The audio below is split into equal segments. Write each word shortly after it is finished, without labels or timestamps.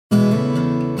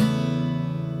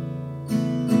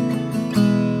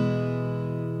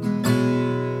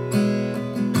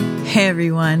Hey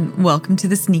everyone, welcome to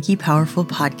the Sneaky Powerful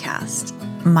podcast.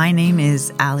 My name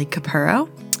is Ali Capurro,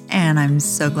 and I'm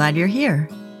so glad you're here.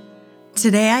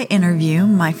 Today I interview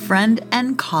my friend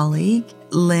and colleague,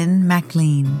 Lynne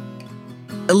Maclean.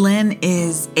 Lynne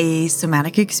is a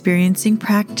somatic experiencing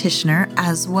practitioner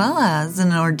as well as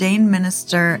an ordained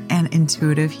minister and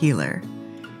intuitive healer.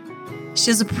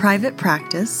 She has a private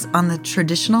practice on the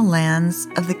traditional lands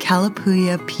of the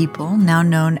Kalapuya people, now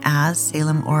known as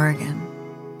Salem, Oregon.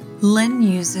 Lynne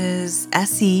uses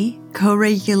SE,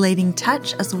 co-regulating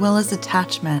touch, as well as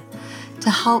attachment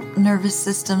to help nervous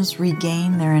systems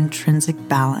regain their intrinsic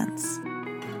balance.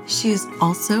 She is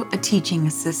also a teaching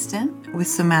assistant with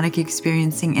Somatic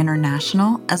Experiencing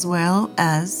International, as well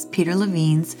as Peter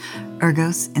Levine's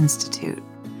Ergos Institute.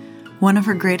 One of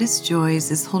her greatest joys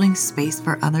is holding space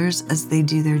for others as they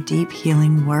do their deep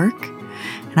healing work.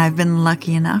 And I've been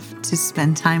lucky enough to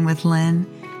spend time with Lynne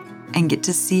and get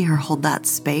to see her hold that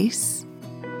space,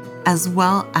 as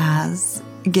well as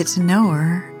get to know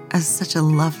her as such a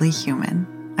lovely human.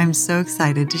 I'm so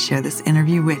excited to share this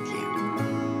interview with you.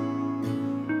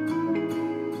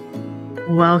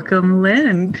 Welcome,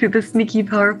 Lynne, to the Sneaky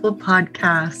Powerful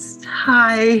podcast.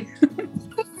 Hi.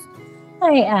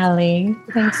 Hi, Ali.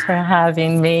 Thanks for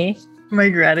having me. My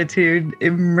gratitude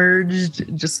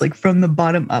emerged just like from the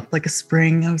bottom up like a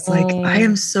spring. I was like, I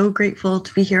am so grateful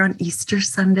to be here on Easter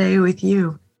Sunday with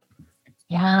you.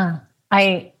 Yeah,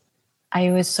 I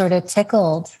was sort of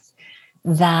tickled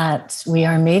that we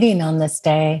are meeting on this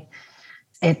day.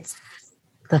 It's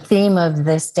the theme of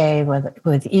this day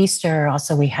with Easter.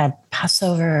 Also, we had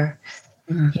Passover,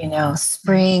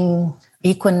 spring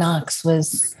equinox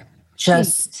was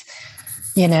just,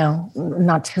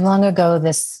 not too long ago,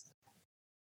 this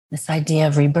idea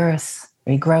of rebirth,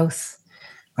 regrowth,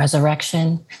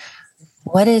 resurrection.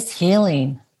 What is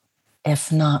healing if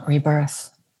not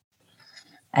rebirth?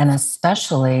 And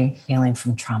especially healing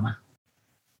from trauma.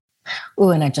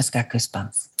 Ooh, and I just got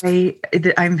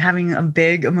goosebumps. I'm having a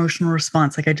big emotional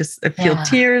response. Like I feel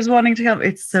tears wanting to come.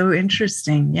 It's so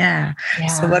interesting. Yeah.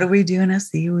 So what do we do in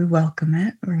SE? We welcome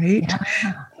it, right?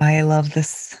 Yeah. I love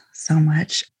this so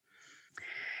much.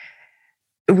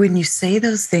 When you say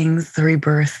those things, the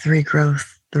rebirth, the regrowth,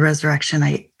 the resurrection,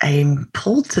 I'm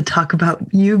pulled to talk about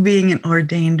you being an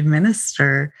ordained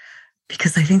minister,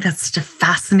 because I think that's such a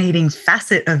fascinating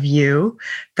facet of you.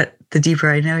 But the deeper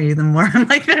I know you, the more I'm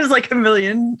like, there's like a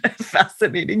million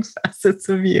fascinating facets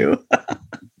of you.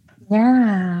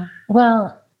 Yeah.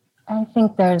 Well, I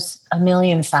think there's a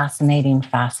million fascinating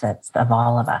facets of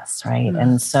all of us, right?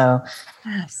 And so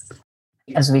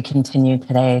as we continue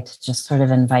today to just sort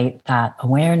of invite that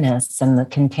awareness, and the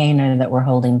container that we're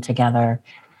holding together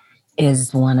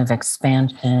is one of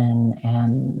expansion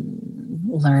and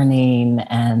learning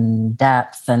and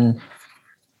depth. And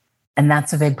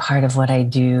that's a big part of what I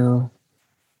do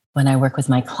when I work with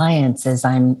my clients. Is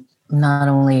I'm not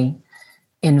only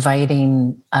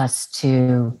inviting us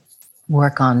to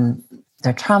work on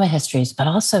their trauma histories, but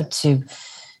also to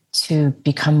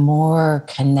become more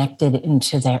connected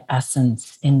into their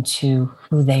essence, into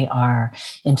who they are,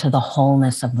 into the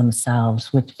wholeness of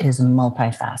themselves, which is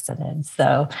multifaceted.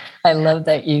 So I love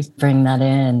that you bring that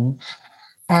in.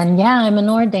 And yeah, I'm an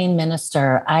ordained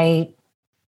minister.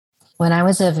 When I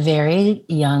was a very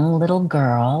young little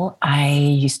girl, I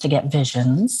used to get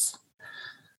visions.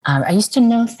 I used to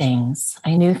know things.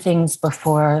 I knew things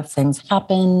before things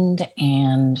happened,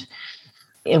 and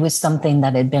it was something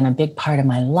that had been a big part of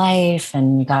my life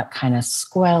and got kind of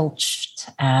squelched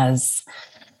as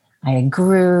I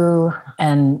grew.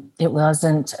 And it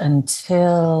wasn't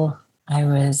until I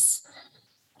was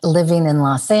living in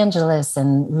Los Angeles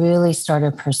and really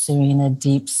started pursuing a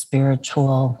deep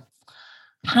spiritual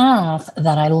path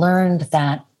that I learned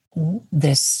that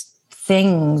this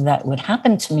thing that would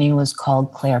happen to me was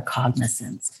called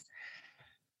claircognizance.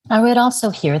 I would also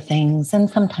hear things and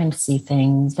sometimes see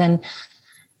things. And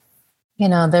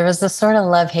there was this sort of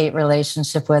love-hate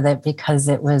relationship with it because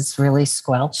it was really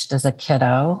squelched as a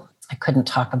kiddo. I couldn't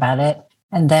talk about it.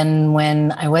 And then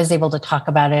when I was able to talk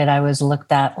about it, I was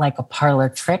looked at like a parlor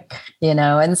trick,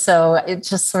 and so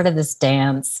it's just sort of this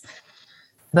dance.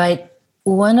 But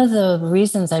one of the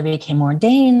reasons I became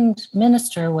ordained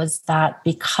minister was that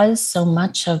because so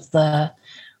much of the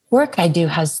work I do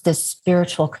has this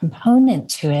spiritual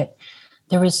component to it,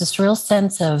 there was this real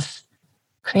sense of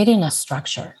creating a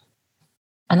structure.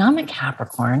 And I'm a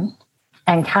Capricorn,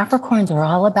 and Capricorns are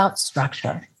all about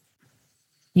structure.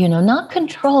 Not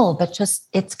control, but just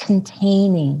it's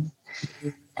containing.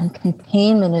 And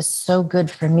containment is so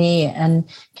good for me and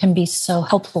can be so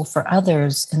helpful for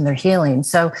others in their healing.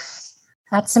 So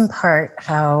That's in part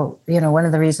how, one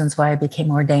of the reasons why I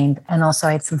became ordained. And also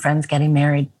I had some friends getting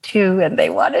married too, and they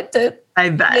wanted to, I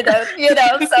bet,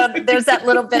 so there's that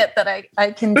little bit that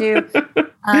I can do.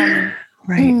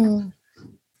 Right.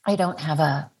 I don't have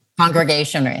a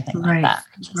congregation or anything like that.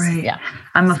 Right. Yeah.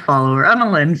 I'm a follower. I'm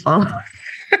a Lynne follower.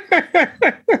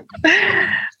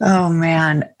 Oh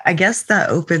man. I guess that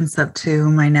opens up to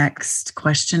my next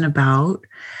question about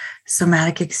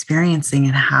somatic experiencing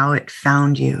and how it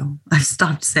found you. I've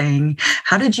stopped saying,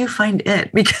 how did you find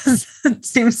it? Because it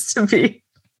seems to be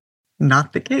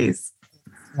not the case.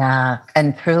 Yeah.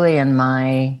 And truly in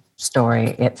my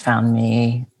story, it found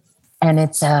me. And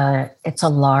it's a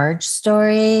large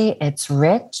story. It's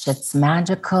rich. It's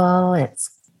magical. It's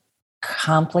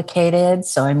complicated.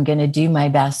 So I'm going to do my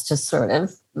best to sort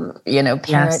of,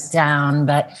 pare it down.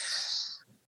 But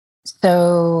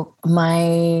so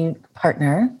my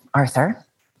partner, Arthur,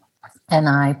 and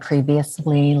I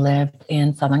previously lived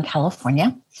in Southern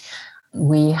California.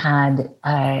 We had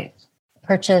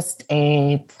purchased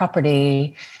a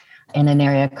property in an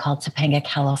area called Topanga,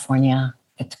 California,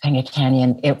 Topanga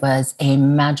Canyon. It was a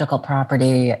magical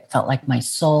property. It felt like my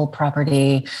soul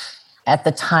property. At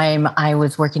the time, I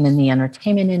was working in the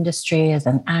entertainment industry as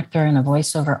an actor and a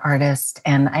voiceover artist,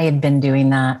 and I had been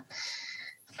doing that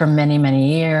for many,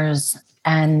 many years.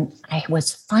 And I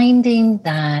was finding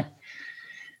that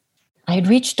I had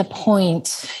reached a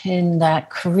point in that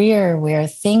career where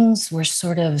things were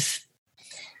sort of,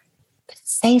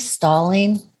 say,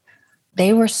 stalling.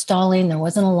 They were stalling. There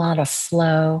wasn't a lot of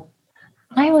flow.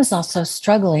 I was also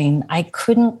struggling. I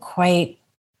couldn't quite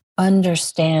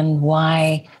understand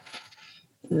why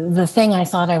the thing I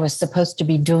thought I was supposed to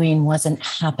be doing wasn't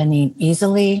happening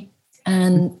easily.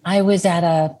 And I was at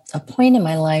a point in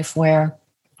my life where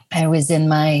I was in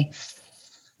my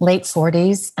late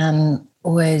 40s and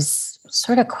was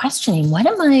sort of questioning, what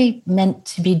am I meant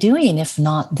to be doing if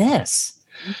not this?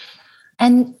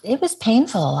 And it was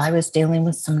painful. I was dealing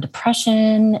with some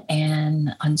depression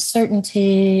and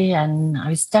uncertainty, and I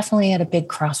was definitely at a big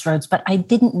crossroads, but I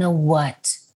didn't know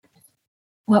what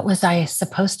was I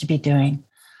supposed to be doing.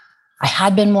 I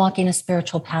had been walking a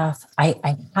spiritual path.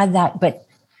 I had that, but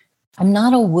I'm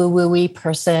not a woo-woo-y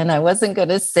person. I wasn't going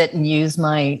to sit and use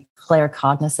my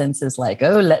claircognizance as like,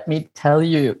 oh, let me tell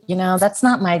you. That's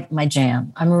not my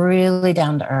jam. I'm really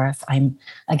down to earth. I'm,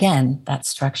 again, that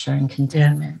structure and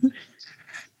containment. Yeah.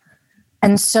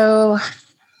 And so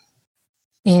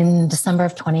in December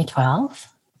of 2012,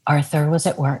 Arthur was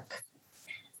at work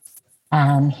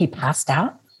and he passed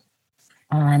out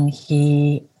and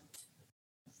he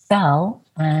fell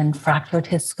and fractured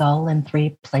his skull in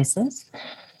 3 places,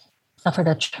 suffered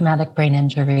a traumatic brain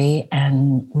injury,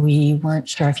 and we weren't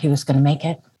sure if he was going to make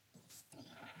it.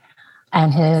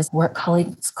 And his work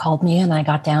colleagues called me and I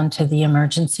got down to the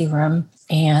emergency room.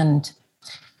 And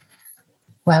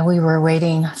while we were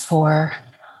waiting for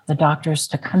the doctors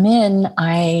to come in,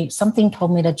 something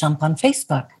told me to jump on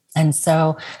Facebook. And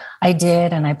so I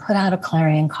did, and I put out a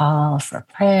clarion call for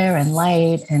prayer and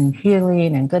light and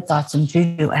healing and good thoughts and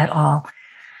juju et al.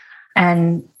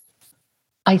 And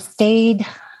I stayed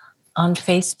on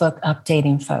Facebook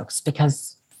updating folks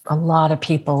because a lot of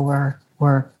people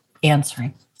were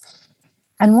answering.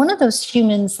 And one of those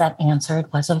humans that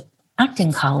answered was an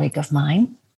acting colleague of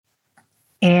mine.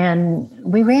 And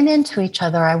we ran into each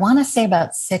other, I want to say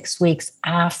about 6 weeks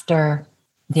after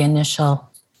the initial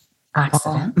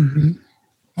accident. Mm-hmm.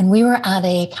 And we were at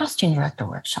a casting director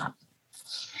workshop.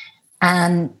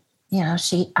 And,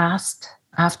 she asked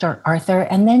after Arthur,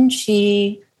 and then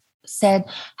she said,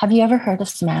 have you ever heard of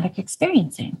somatic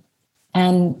experiencing?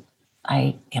 And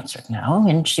I answered no.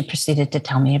 And she proceeded to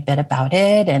tell me a bit about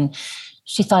it. And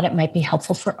she thought it might be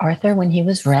helpful for Arthur when he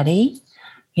was ready,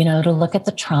 to look at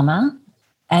the trauma.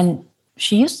 And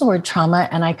she used the word trauma,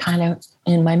 and I kind of,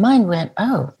 in my mind, went,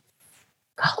 oh,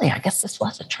 golly, I guess this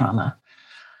was a trauma.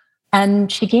 And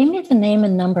she gave me the name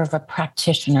and number of a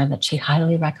practitioner that she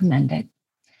highly recommended.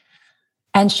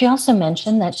 And she also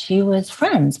mentioned that she was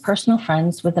personal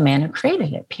friends with the man who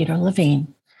created it, Peter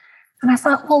Levine. And I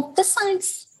thought, well, this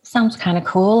sounds kind of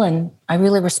cool, and I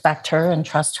really respect her and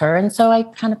trust her. And so I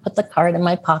kind of put the card in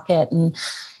my pocket and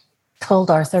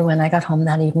told Arthur when I got home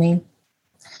that evening.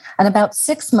 And about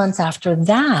 6 months after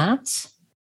that,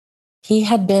 he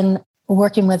had been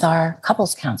working with our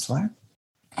couples counselor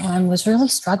and was really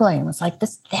struggling. It was like,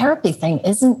 this therapy thing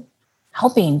isn't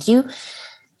helping.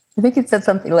 I think it said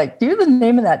something like, do you have the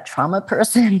name of that trauma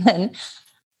person?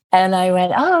 And I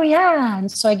went, oh, yeah.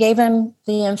 And so I gave him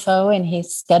the info and he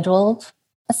scheduled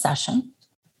a session.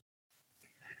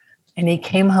 And he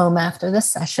came home after the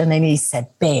session and he said,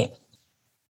 babe,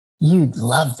 you'd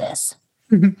love this.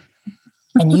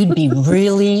 and you'd be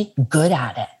really good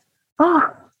at it.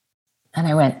 Oh. And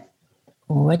I went,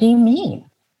 what do you mean?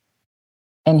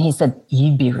 And he said,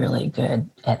 you'd be really good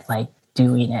at like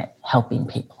doing it, helping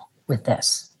people with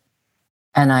this.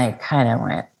 And I kind of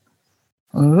went,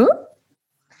 ooh.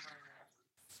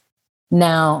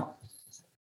 Now,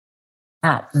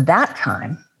 at that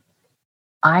time,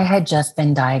 I had just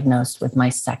been diagnosed with my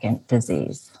second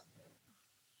disease.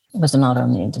 It was an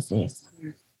autoimmune disease.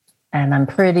 And I'm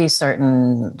pretty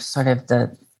certain sort of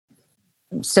the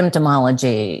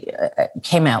symptomology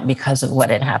came out because of what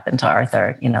had happened to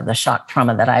Arthur, the shock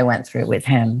trauma that I went through with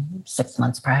him 6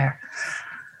 months prior.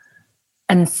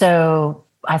 And so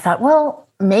I thought, well,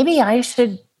 maybe I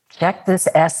should check this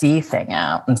SE thing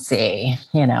out and see.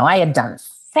 I had done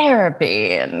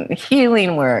therapy and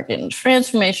healing work and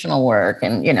transformational work.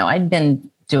 And, I'd been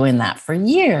doing that for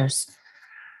years.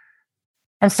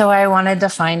 And so I wanted to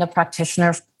find a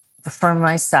practitioner for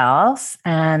myself.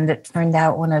 And it turned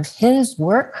out one of his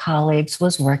work colleagues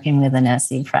was working with an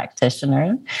SE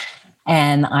practitioner.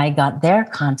 And I got their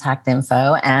contact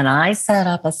info and I set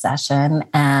up a session,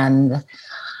 and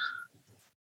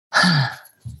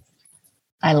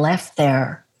I left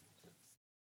there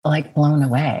like blown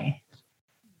away.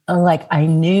 Like I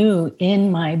knew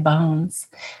in my bones,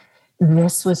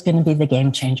 this was going to be the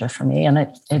game changer for me. And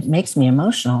it makes me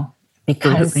emotional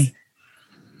because Absolutely.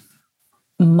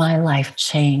 my life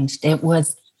changed. It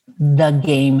was the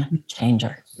game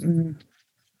changer. Mm-hmm.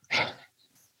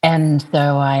 And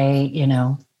so I,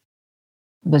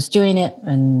 was doing it.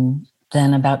 And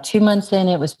then about 2 months in,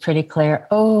 it was pretty clear,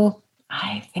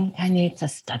 I think I need to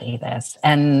study this.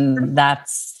 And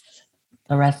that's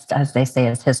the rest, as they say,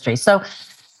 is history. So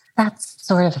that's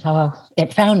sort of how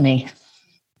it found me.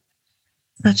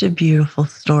 Such a beautiful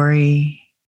story.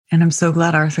 And I'm so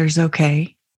glad Arthur's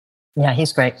okay. Yeah,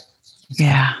 he's great.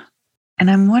 Yeah.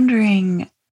 And I'm wondering,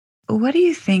 what do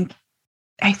you think?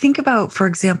 I think about, for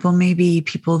example, maybe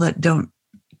people that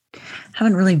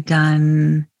haven't really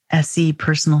done SE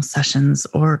personal sessions,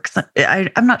 or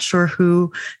I'm not sure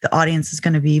who the audience is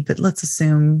going to be, but let's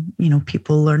assume,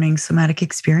 people learning somatic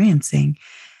experiencing.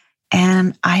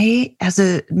 And I, as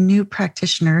a new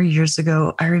practitioner years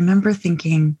ago, I remember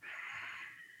thinking,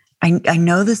 I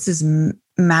know this is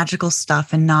magical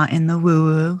stuff and not in the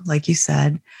woo-woo, like you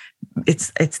said.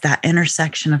 It's that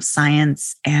intersection of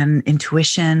science and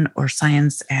intuition, or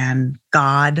science and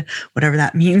God, whatever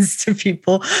that means to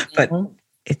people. But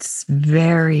it's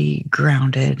very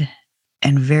grounded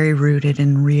and very rooted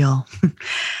and real.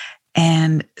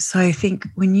 And so I think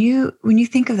when you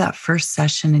think of that first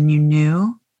session and you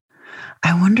knew,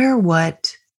 I wonder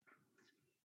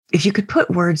if you could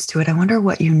put words to it, I wonder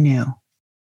what you knew.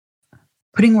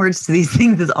 Putting words to these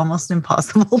things is almost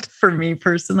impossible for me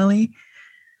personally.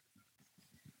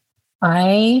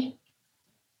 I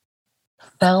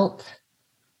felt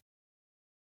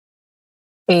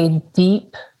a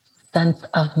deep sense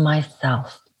of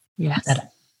myself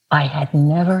that I had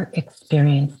never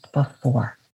experienced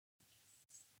before.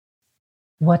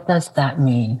 What does that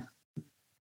mean?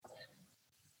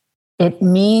 It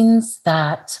means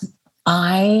that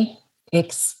I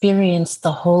experienced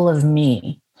the whole of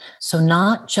me. So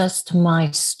not just my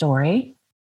story,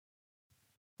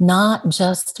 not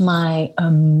just my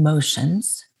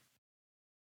emotions,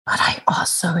 but I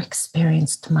also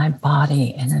experienced my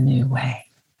body in a new way.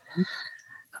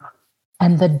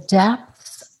 And the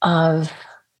depths of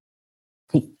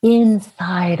the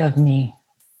inside of me,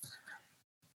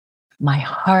 my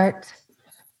heart,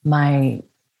 my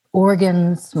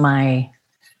organs, my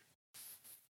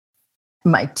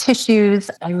tissues,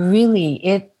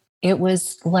 it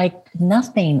was like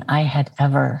nothing I had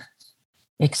ever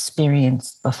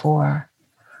experienced before.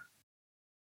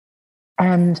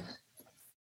 And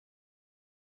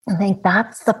I think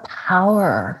that's the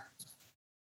power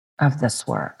of this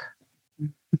work.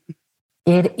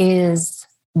 It is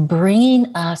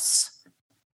bringing us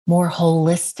more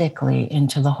holistically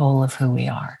into the whole of who we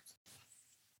are.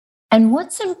 And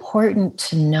what's important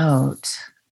to note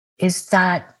is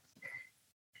that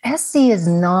SE is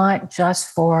not just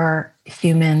for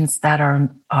humans that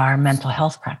are mental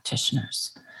health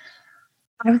practitioners.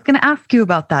 I was going to ask you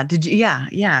about that. Did you?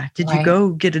 Yeah. Did you go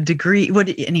get a degree?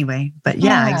 Anyway, but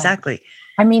yeah, exactly.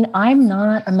 I mean, I'm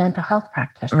not a mental health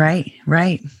practitioner.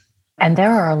 Right. And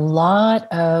there are a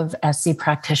lot of SE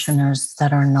practitioners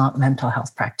that are not mental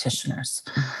health practitioners.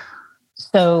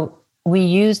 So we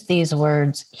use these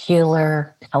words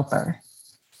healer, helper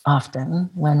often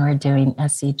when we're doing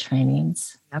SE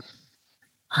trainings. Yep.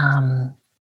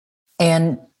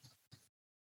 And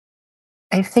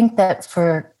I think that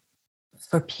for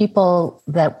for people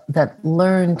that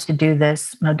learn to do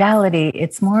this modality,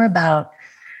 it's more about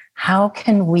how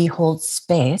can we hold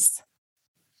space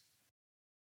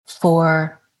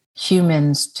for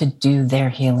humans to do their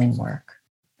healing work,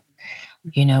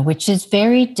 which is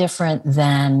very different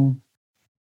than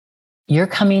you're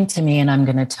coming to me and I'm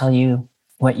going to tell you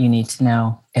what you need to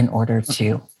know in order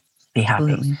to be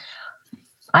happy. Absolutely.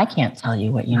 I can't tell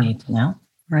you what you need to know.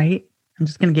 Right. I'm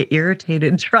just going to get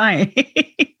irritated trying.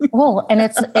 Well, and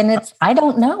it's, I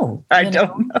don't know. I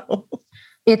don't know.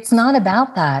 It's not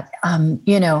about that,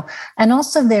 and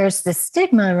also there's this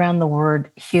stigma around the word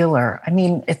healer. I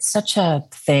mean, it's such a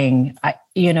thing.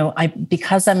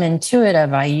 Because I'm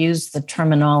intuitive, I use the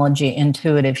terminology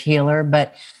intuitive healer,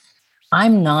 but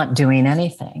I'm not doing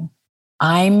anything.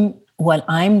 What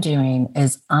I'm doing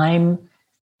is I'm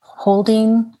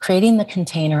creating the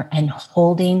container and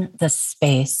holding the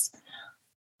space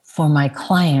for my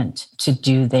client to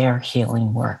do their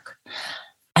healing work.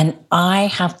 And I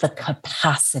have the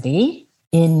capacity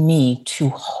in me to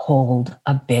hold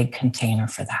a big container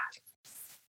for that.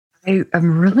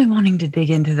 I'm really wanting to dig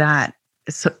into that,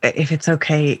 so if it's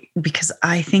okay, because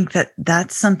I think that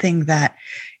that's something that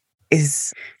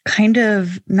is kind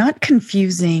of not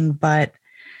confusing, but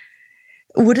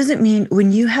what does it mean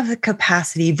when you have the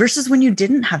capacity versus when you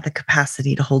didn't have the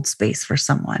capacity to hold space for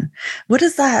someone? What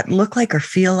does that look like or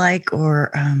feel like,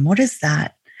 or what is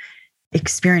that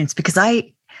experience? Because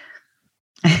I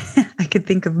could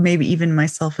think of maybe even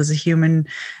myself as a human,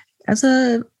 as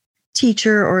a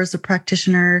teacher or as a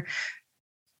practitioner,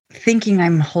 thinking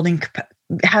I'm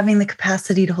having the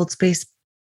capacity to hold space,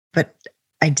 but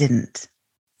I didn't.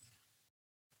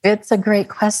 It's a great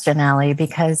question, Allie,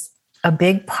 because a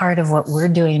big part of what we're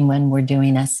doing when we're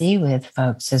doing SE with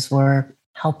folks is we're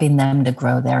helping them to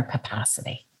grow their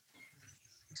capacity.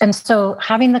 And so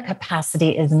having the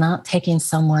capacity is not taking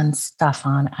someone's stuff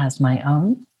on as my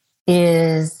own,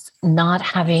 is not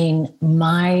having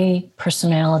my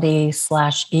personality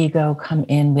 / ego come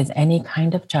in with any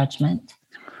kind of judgment,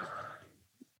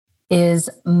 is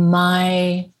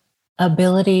my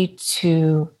ability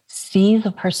to see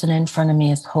the person in front of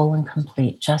me as whole and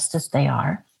complete, just as they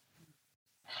are,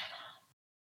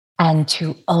 and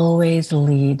to always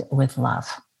lead with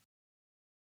love.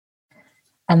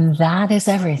 And that is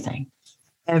everything.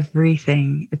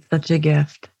 Everything. It's such a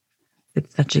gift.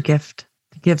 It's such a gift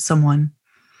to give someone.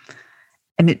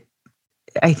 And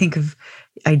I think of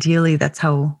ideally that's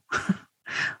how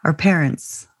our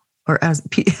parents or as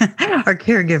our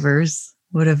caregivers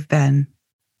would have been.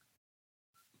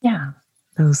 Yeah.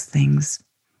 Those things.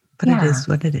 But It is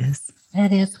what it is.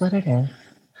 It is what it is.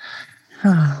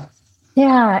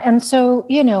 Yeah. And so,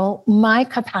 my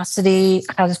capacity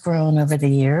has grown over the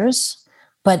years,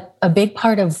 but a big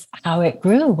part of how it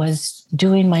grew was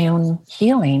doing my own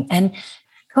healing. And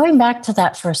going back to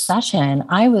that first session,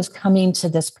 I was coming to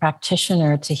this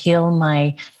practitioner to heal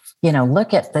my,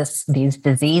 look at these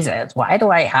diseases. Why do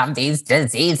I have these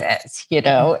diseases?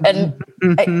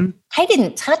 And I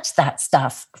didn't touch that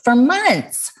stuff for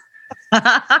months.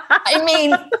 I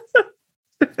mean,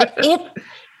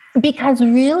 because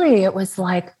really it was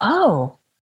like, I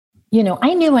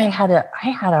knew I had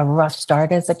a rough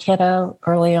start as a kiddo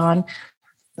early on,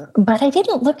 but I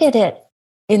didn't look at it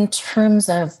in terms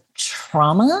of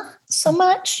trauma so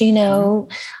much.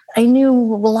 I knew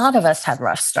a lot of us had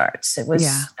rough starts. It was,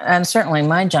 and certainly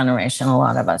my generation, a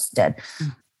lot of us did.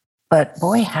 But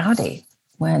boy, howdy,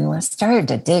 when we started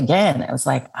to dig in, it was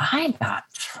like, I got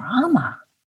trauma.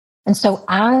 And so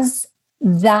as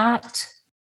that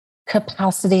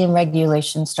capacity and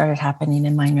regulation started happening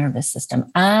in my nervous system,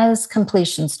 as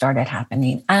completion started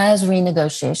happening, as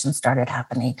renegotiation started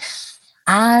happening,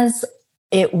 as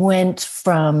it went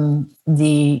from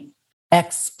the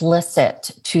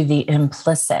explicit to the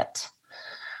implicit,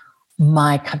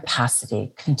 my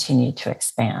capacity continued to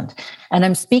expand. And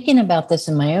I'm speaking about this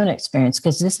in my own experience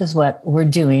because this is what we're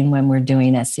doing when we're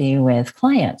doing SE with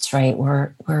clients, right?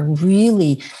 We're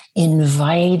really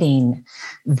inviting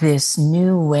this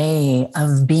new way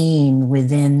of being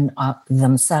within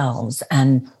themselves.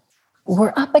 And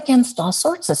we're up against all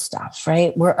sorts of stuff,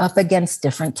 right? We're up against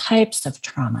different types of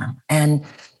trauma, and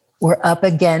we're up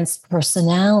against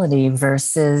personality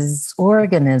versus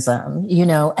organism,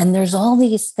 and there's all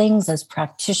these things as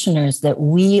practitioners that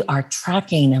we are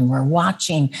tracking and we're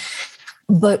watching.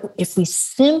 But if we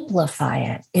simplify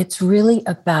it, it's really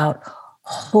about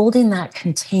holding that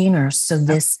container so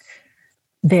this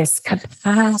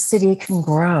capacity can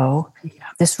grow,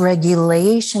 this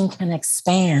regulation can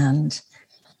expand,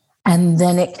 and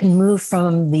then it can move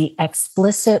from the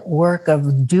explicit work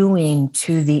of doing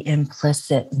to the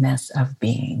implicitness of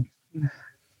being.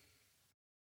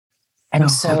 And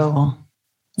so hopeful.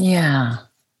 Yeah.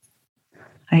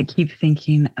 I keep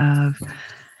thinking of,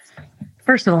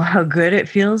 first of all, how good it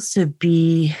feels to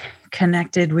be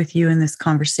connected with you in this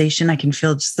conversation. I can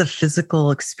feel just the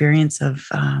physical experience of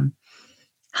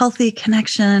healthy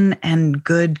connection and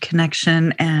good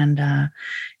connection. And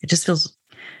it just feels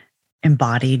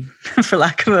embodied, for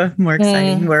lack of a more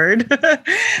exciting word.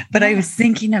 But I was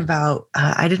thinking about,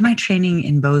 I did my training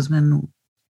in Bozeman,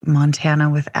 Montana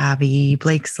with Abby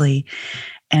Blakesley.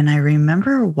 And I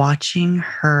remember watching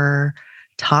her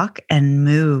talk and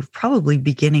move, probably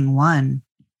beginning one.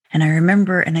 And I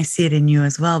remember, and I see it in you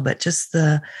as well, but just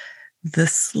the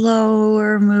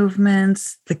slower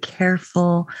movements, the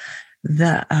careful,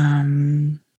 the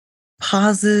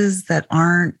pauses that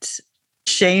aren't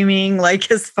shaming,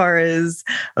 like as far as,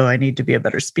 oh, I need to be a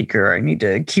better speaker, or I need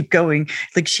to keep going.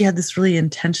 Like she had this really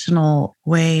intentional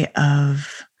way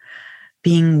of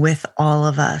being with all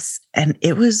of us. And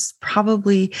it was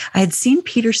probably, I had seen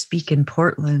Peter speak in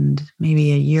Portland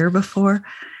maybe a year before,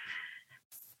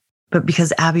 but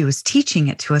because Abby was teaching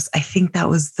it to us, I think that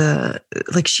was I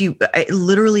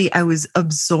was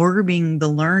absorbing the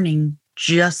learning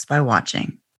just by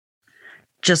watching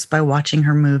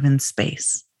her move in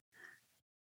space.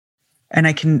 And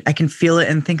I can feel it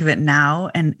and think of it now.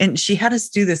 And she had us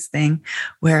do this thing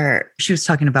where she was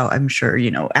talking about, I'm sure,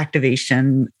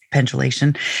 activation,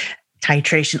 pendulation,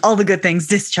 titration, all the good things,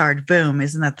 discharge, boom.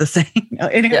 Isn't that the same?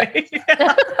 Anyway,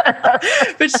 yeah.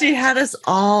 But she had us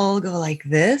all go like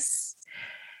this.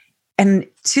 And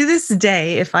to this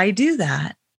day, if I do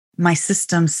that, my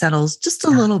system settles just a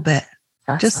little bit,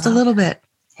 just a little bit.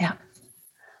 Yeah.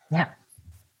 Yeah.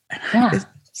 It's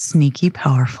sneaky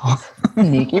powerful.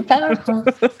 Sneaky powerful.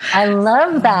 I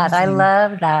love that. I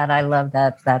love that. I love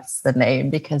that. That's the name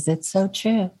because it's so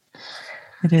true.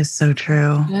 It is so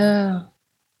true. Yeah.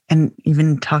 And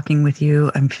even talking with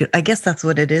you, I guess that's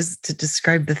what it is to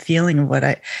describe the feeling of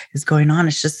what is going on.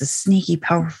 It's just a sneaky,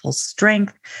 powerful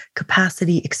strength,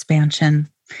 capacity, expansion.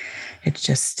 It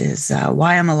just is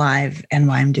why I'm alive and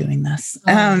why I'm doing this.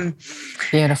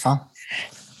 Beautiful.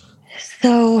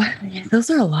 So those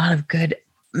are a lot of good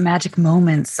magic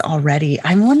moments already.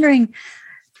 I'm wondering,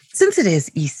 since it is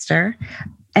Easter,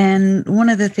 and one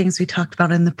of the things we talked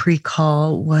about in the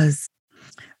pre-call was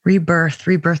rebirth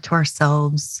to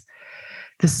ourselves.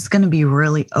 This is going to be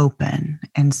really open.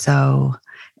 And so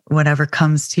whatever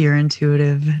comes to your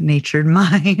intuitive natured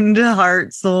mind,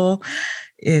 heart, soul,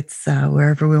 it's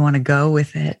wherever we want to go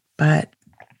with it. But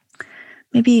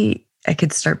maybe I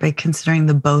could start by considering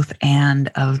the both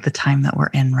and of the time that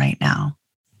we're in right now.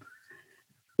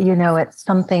 It's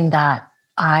something that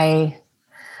I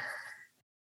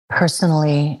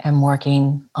personally am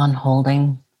working on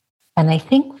holding. And I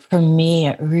think for me,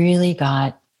 it really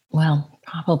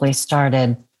probably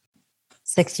started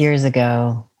 6 years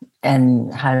ago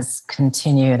and has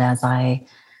continued as I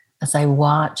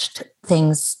watched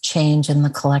things change in the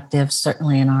collective,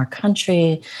 certainly in our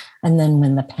country. And then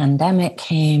when the pandemic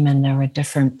came and there were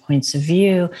different points of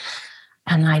view,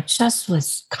 and I just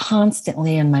was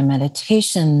constantly in my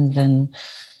meditations and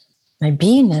my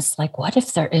beingness, like, what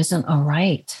if there isn't a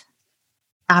right?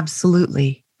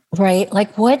 Absolutely. Right?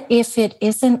 Like, what if it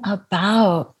isn't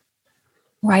about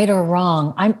right or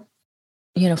wrong?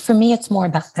 For me, it's more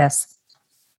about this.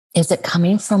 Is it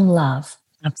coming from love?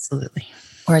 Absolutely.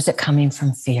 Or is it coming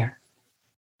from fear?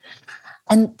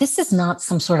 And this is not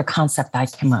some sort of concept I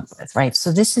came up with, right?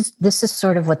 So this is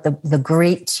sort of what the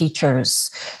great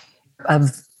teachers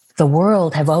of the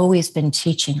world have always been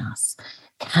teaching us.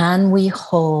 Can we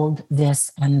hold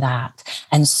this and that?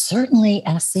 And certainly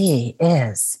SE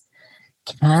is,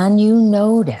 can you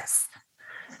notice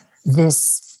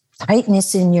this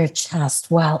tightness in your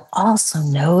chest while also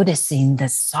noticing the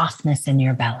softness in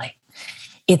your belly?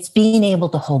 It's being able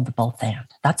to hold the both and.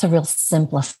 That's a real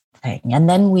simple thing. And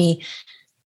then we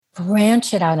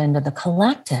branch it out into the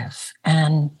collective.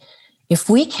 And if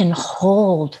we can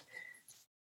hold,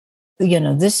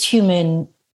 this human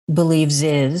believes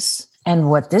is, and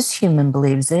what this human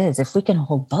believes is, if we can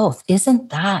hold both,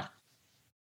 isn't that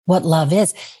what love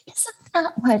is? Isn't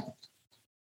that what,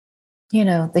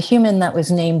 the human that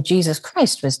was named Jesus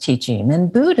Christ was teaching,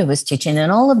 and Buddha was teaching,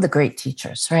 and all of the great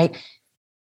teachers, right?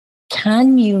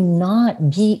 Can you not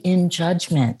be in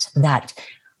judgment that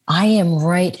I am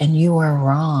right and you are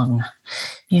wrong?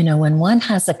 When one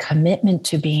has a commitment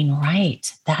to being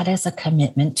right, that is a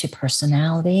commitment to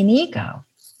personality and ego.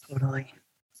 Totally.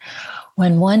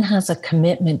 When one has a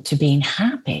commitment to being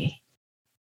happy,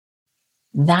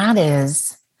 that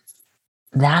is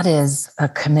a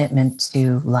commitment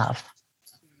to love,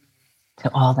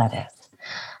 to all that is.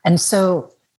 And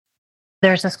so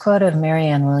There's this quote of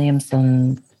Marianne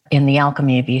Williamson in The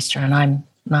Alchemy of Easter, and I'm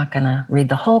not going to read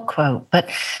the whole quote, but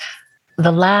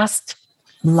the last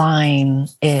line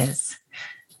is,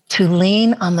 to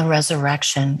lean on the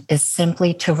resurrection is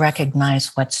simply to recognize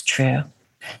what's true,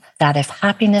 that if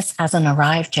happiness hasn't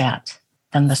arrived yet,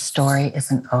 then the story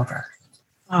isn't over.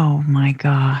 Oh my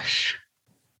gosh.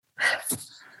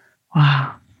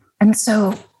 Wow. And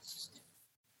so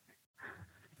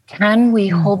can we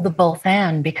hold the both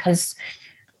and? Because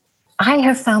I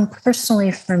have found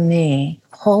personally for me,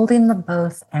 holding the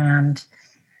both and,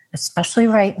 especially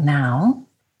right now,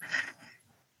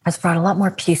 has brought a lot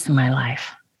more peace in my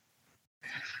life.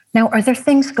 Now, are there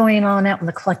things going on out in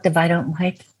the collective I don't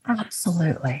like?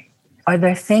 Absolutely. Are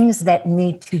there things that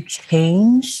need to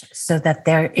change so that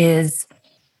there is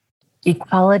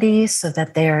equality, so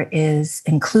that there is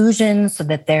inclusion, so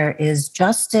that there is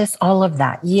justice, all of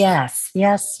that? Yes,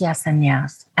 yes, yes, and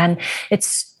yes. And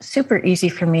it's super easy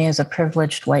for me as a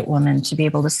privileged white woman to be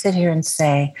able to sit here and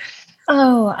say,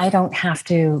 oh, I don't have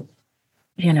to,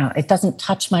 it doesn't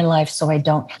touch my life, so I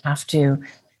don't have to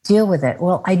deal with it.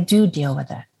 Well, I do deal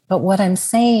with it. But what I'm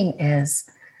saying is,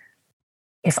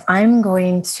 if I'm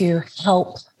going to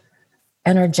help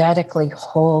energetically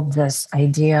hold this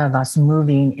idea of us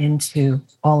moving into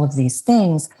all of these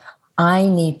things, I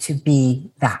need to be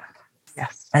that,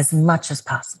 yes, as much as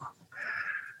possible.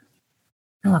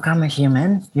 Look, I'm a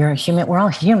human. You're a human. We're all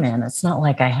human. It's not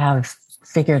like I have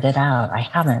figured it out. I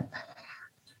haven't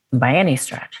by any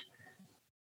stretch.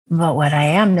 But what I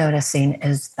am noticing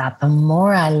is that the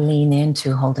more I lean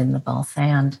into holding the both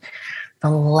and, the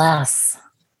less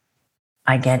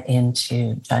I get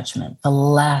into judgment, the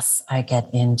less I get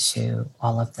into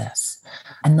all of this,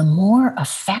 and the more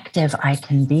effective I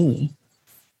can be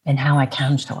in how I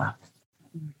can show up.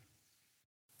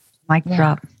 Mic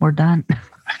drop. We're done.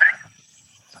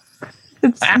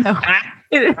 It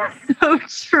is so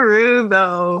true,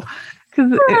 though.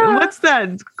 Because what's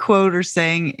that quote or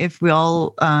saying? If we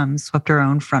all swept our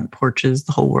own front porches,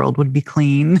 the whole world would be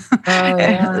clean. Oh,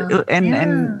 yeah.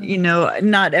 And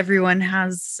not everyone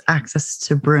has access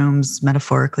to brooms,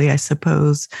 metaphorically, I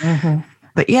suppose. Mm-hmm.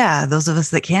 But yeah, those of us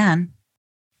that can,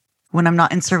 when I'm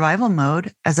not in survival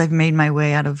mode, as I've made my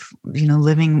way out of,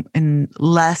 living in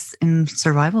less in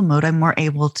survival mode, I'm more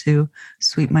able to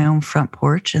sweep my own front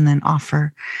porch and then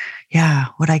offer,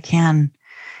 what I can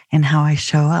and how I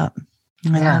show up.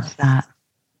 I love that.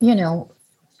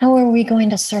 How are we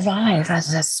going to survive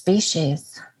as a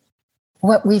species?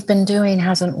 What we've been doing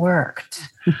hasn't worked.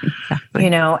 Exactly.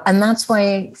 And that's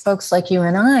why folks like you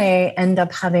and I end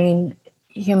up having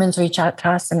humans reach out to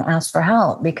us and ask for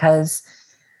help, because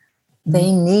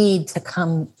they need to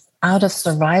come out of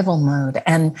survival mode.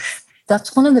 And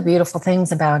that's one of the beautiful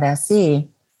things about SE.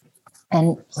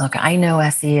 And look, I know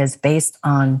SE is based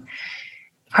on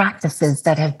practices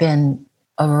that have been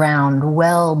around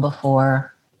well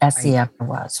before SE ever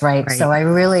was, right? So I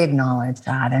really acknowledge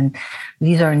that. And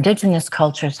these are indigenous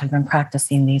cultures have been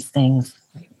practicing these things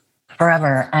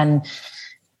forever. And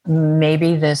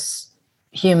maybe this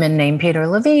human named Peter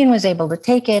Levine was able to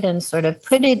take it and sort of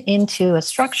put it into a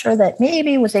structure that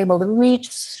maybe was able to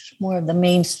reach more of the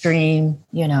mainstream,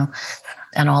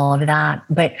 and all of that.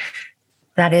 But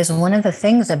that is one of the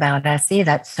things about SE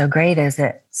that's so great, is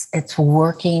it's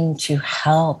working to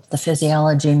help the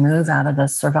physiology move out of the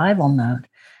survival mode,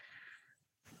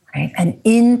 right? And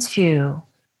into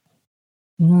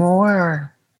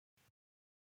more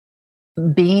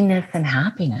beingness and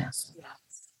happiness.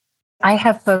 Yes. I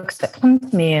have folks that come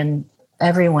to me, and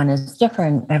everyone is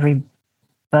different.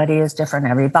 Everybody is different.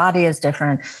 Every body is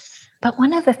different. But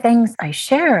one of the things I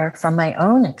share from my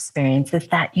own experience is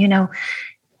that,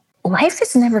 life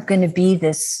is never going to be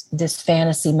this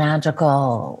fantasy,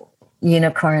 magical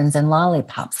unicorns and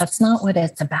lollipops. That's not what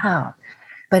it's about.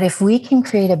 But if we can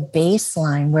create a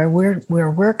baseline where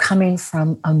we're coming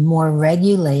from a more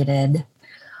regulated,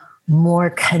 more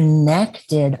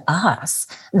connected us,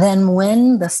 then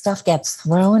when the stuff gets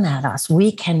thrown at us,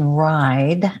 we can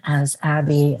ride, as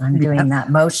Abby, I'm doing that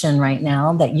motion right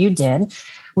now that you did.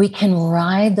 We can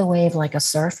ride the wave like a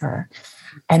surfer,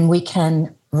 and we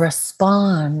can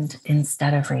respond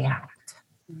instead of react.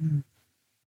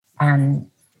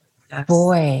 And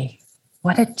boy,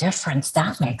 what a difference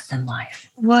that makes in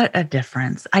life. What a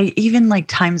difference. I even like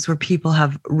times where people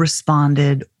have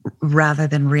responded rather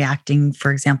than reacting,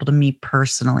 for example, to me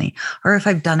personally, or if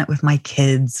I've done it with my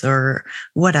kids or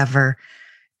whatever.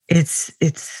 It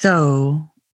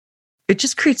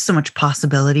just creates so much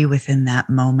possibility within that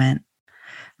moment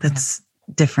that's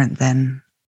different than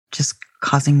just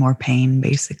causing more pain,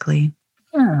 basically.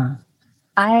 Yeah.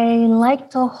 I like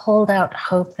to hold out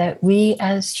hope that we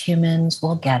as humans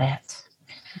will get it.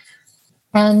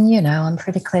 And, I'm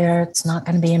pretty clear it's not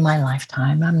going to be in my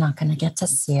lifetime. I'm not going to get to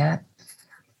see it.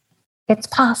 It's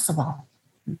possible,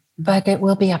 but it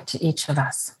will be up to each of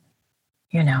us,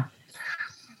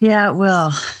 Yeah,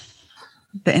 well,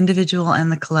 the individual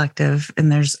and the collective.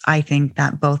 And there's, I think,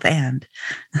 that both and.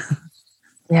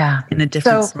 Yeah. In a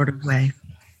different sort of way.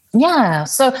 Yeah.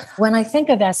 So when I think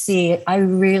of SE, I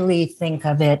really think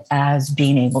of it as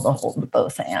being able to hold the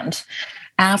both and.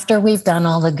 After we've done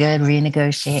all the good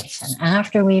renegotiation,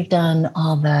 after we've done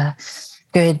all the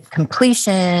good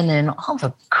completion and all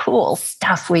the cool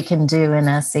stuff we can do in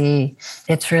SE,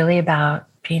 it's really about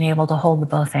being able to hold the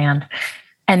both and.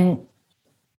 And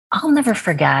I'll never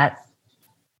forget,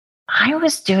 I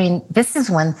was doing, this is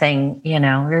one thing,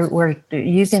 we're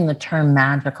using the term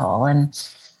magical, and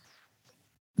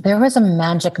there was a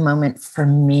magic moment for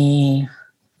me,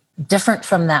 different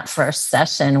from that first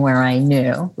session where I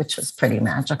knew, which was pretty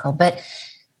magical, but it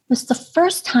was the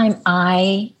first time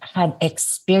I had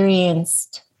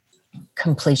experienced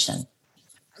completion.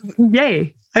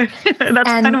 Yay. That's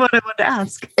kind of what I wanted to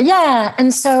ask. Yeah.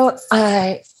 And so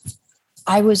I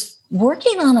was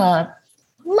working on a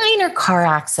minor car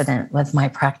accident with my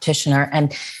practitioner,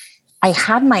 and I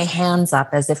had my hands up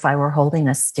as if I were holding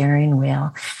a steering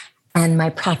wheel. And my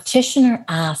practitioner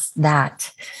asked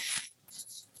that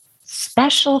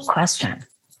special question.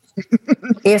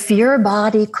 If your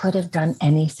body could have done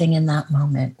anything in that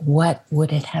moment, what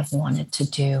would it have wanted to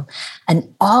do?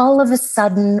 And all of a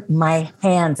sudden, my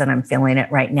hands, and I'm feeling it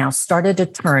right now, started to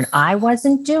turn. I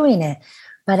wasn't doing it,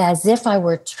 but as if I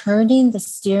were turning the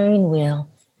steering wheel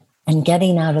and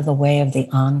getting out of the way of the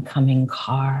oncoming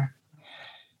car.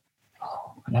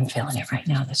 Oh, and I'm feeling it right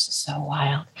now. This is so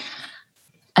wild.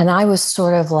 And I was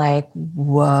sort of like,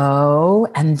 whoa.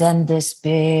 And then this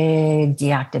big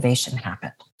deactivation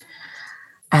happened.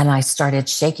 And I started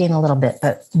shaking a little bit,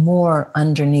 but more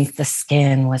underneath the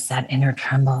skin was that inner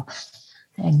tremble.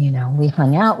 And, we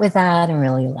hung out with that and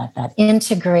really let that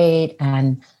integrate.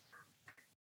 And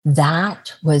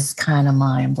that was kind of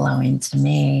mind-blowing to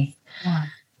me,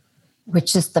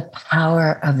 which is the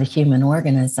power of the human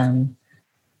organism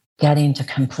getting to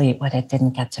complete what it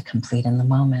didn't get to complete in the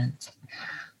moment.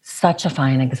 Such a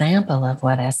fine example of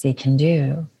what SE can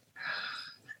do.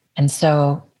 And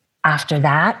so after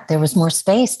that, there was more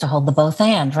space to hold the both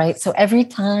and, right? So every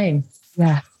time.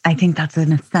 Yeah, I think that's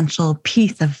an essential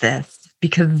piece of this,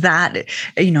 because that,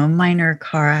 minor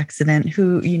car accident,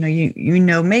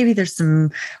 maybe there's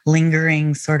some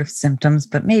lingering sort of symptoms,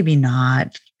 but maybe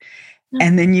not.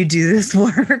 And then you do this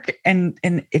work and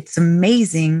it's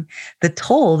amazing the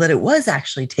toll that it was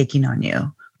actually taking on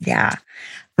you. Yeah.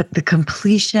 But the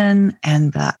completion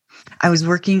and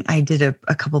I did a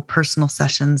couple personal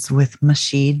sessions with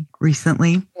Mashid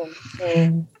recently.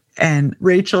 Mm-hmm. And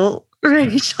Rachel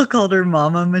called her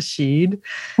Mama Mashid.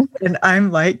 And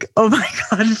I'm like, oh my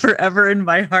God, forever in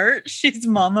my heart, she's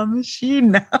Mama Mashid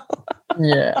now.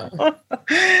 Yeah.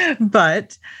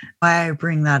 But why I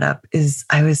bring that up is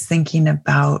I was thinking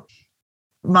about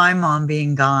my mom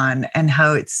being gone and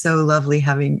how it's so lovely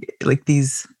having like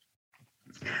these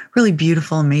really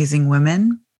beautiful, amazing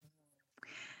women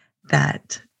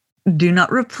that do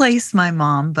not replace my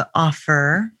mom, but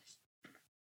offer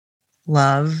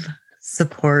love,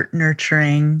 support,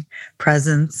 nurturing,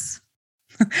 presence.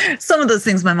 Some of those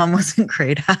things my mom wasn't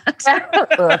great at. Some of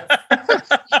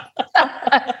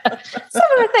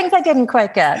the things I didn't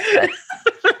quite get.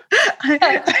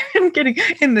 I'm getting,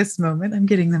 in this moment, I'm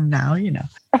getting them now,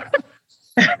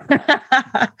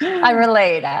 I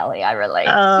relate, Allie. I relate.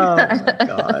 Oh my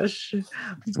gosh.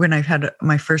 When I had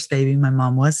my first baby, my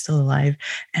mom was still alive.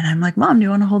 And I'm like, Mom, do you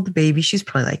want to hold the baby? She's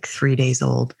probably like 3 days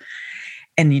old.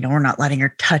 And, we're not letting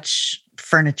her touch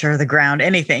furniture, the ground,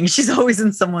 anything. She's always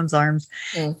in someone's arms.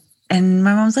 Mm. And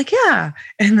my mom's like, yeah.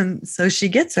 And then so she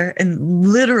gets her, and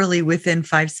literally within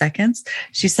 5 seconds,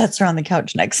 she sets her on the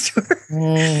couch next to her.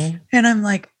 Mm. And I'm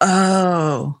like,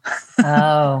 oh,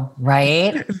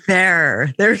 right.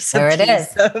 There's a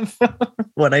piece of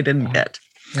what I didn't get.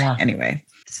 Yeah. Anyway,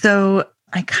 so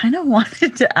I kind of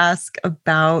wanted to ask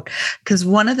about, because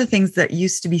one of the things that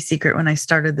used to be secret when I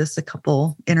started this a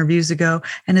couple interviews ago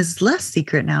and is less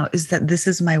secret now is that this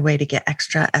is my way to get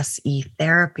extra SE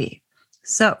therapy.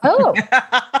 So,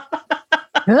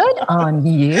 good on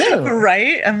you.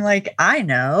 Right? I'm like, I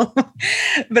know.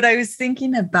 But I was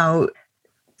thinking about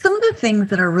some of the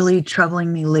things that are really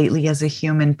troubling me lately as a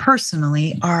human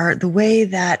personally are the way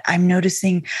that I'm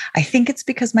noticing, I think it's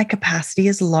because my capacity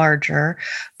is larger,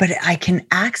 but I can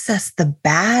access the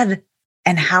bad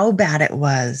and how bad it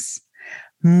was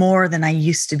more than I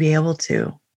used to be able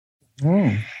to.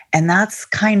 And that's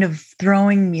kind of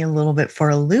throwing me a little bit for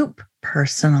a loop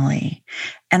personally.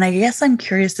 And I guess I'm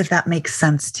curious if that makes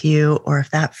sense to you or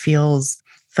if that feels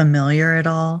familiar at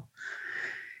all.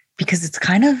 Because it's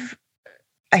kind of,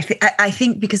 I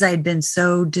think because I had been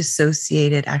so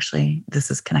dissociated, actually, this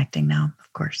is connecting now,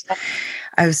 of course.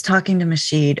 I was talking to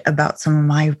Mashid about some of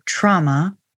my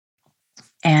trauma.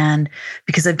 And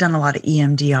because I've done a lot of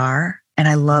EMDR, and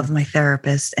I love my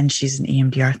therapist, and she's an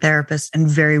EMDR therapist and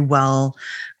very well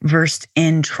versed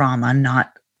in trauma,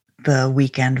 not the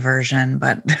weekend version,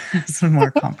 but some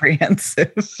more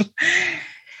comprehensive.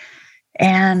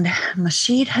 And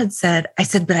Mashid had said, I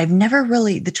said, but I've never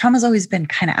really, the trauma's always been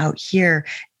kind of out here.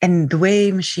 And the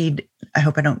way Mashid, I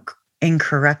hope I don't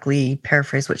incorrectly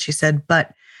paraphrase what she said,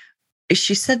 but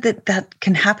she said that that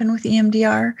can happen with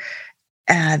EMDR.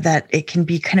 That it can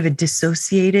be kind of a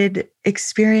dissociated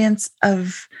experience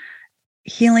of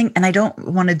healing. And I don't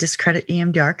want to discredit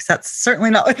EMDR because that's certainly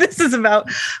not what this is about,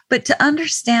 but to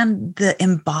understand the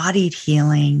embodied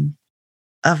healing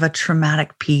of a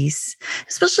traumatic piece,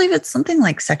 especially if it's something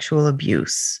like sexual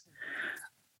abuse,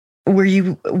 where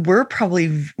you were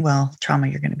probably, well, trauma,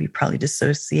 you're going to be probably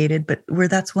dissociated, but where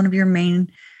that's one of your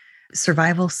main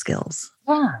survival skills.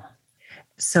 Yeah.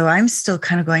 So I'm still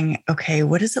kind of going, okay,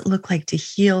 what does it look like to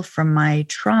heal from my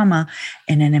trauma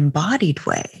in an embodied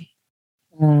way?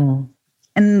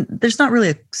 And there's not really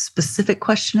a specific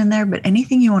question in there, but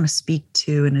anything you want to speak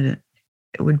to, and it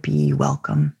would be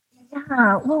welcome.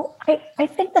 Yeah, well, I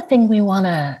think the thing I want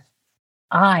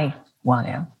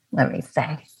to, let me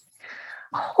say,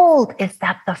 hold is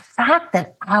that the fact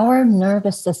that our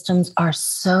nervous systems are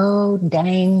so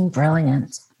dang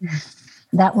brilliant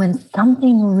that when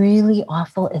something really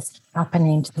awful is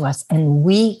happening to us and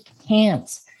we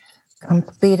can't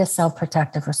complete a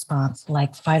self-protective response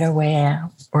like fight our way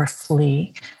out or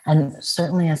flee, and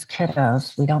certainly as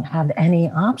kiddos, we don't have any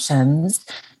options,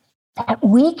 that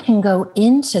we can go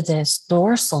into this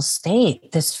dorsal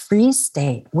state, this freeze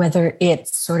state, whether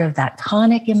it's sort of that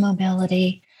tonic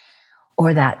immobility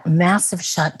or that massive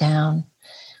shutdown,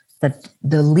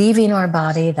 the leaving our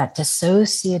body, that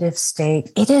dissociative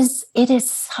state. It is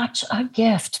such a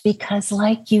gift because,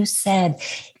 like you said,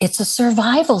 it's a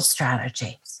survival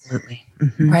strategy. Absolutely.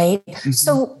 Right?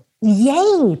 So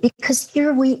yay, because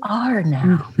here we are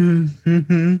now.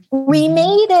 We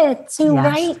made it to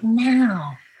right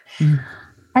now.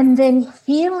 And then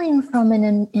healing from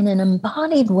in an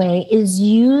embodied way is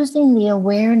using the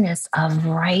awareness of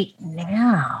right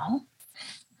now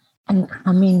and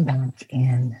coming back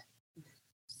in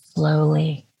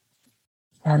slowly,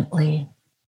 gently,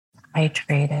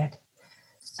 titrated,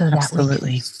 so that we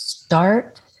can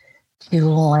start to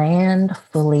land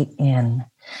fully in.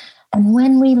 And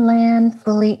when we land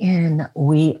fully in,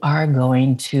 we are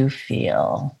going to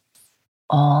feel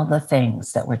all the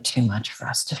things that were too much for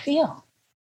us to feel.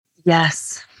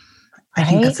 Yes. I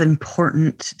think that's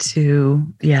important to,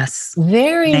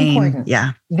 Very name. important.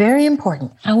 Yeah. Very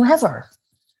important. However,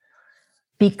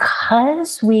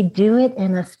 because we do it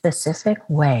in a specific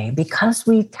way, because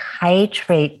we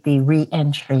titrate the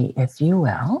re-entry, if you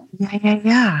will.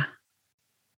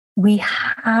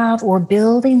 We're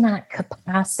building that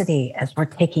capacity as we're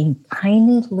taking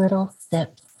tiny little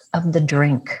sips of the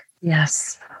drink.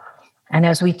 Yes. And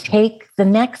as we take the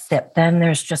next sip, then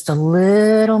there's just a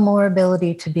little more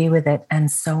ability to be with it, and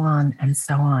so on and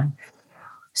so on.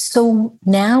 So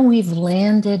now we've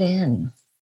landed in.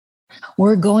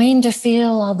 We're going to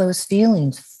feel all those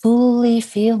feelings, fully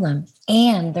feel them,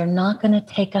 and they're not going to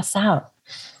take us out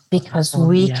because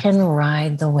we can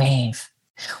ride the wave.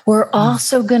 We're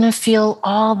also going to feel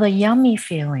all the yummy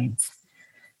feelings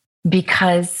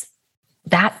because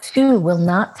that too will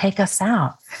not take us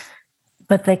out.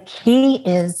 But the key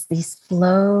is the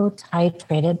slow,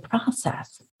 titrated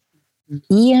process.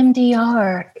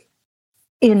 EMDR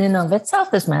in and of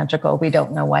itself is magical. We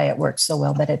don't know why it works so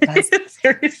well, but it does.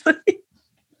 Seriously.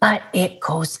 But it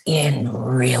goes in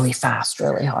really fast,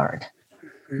 really hard.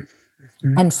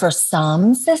 And for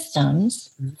some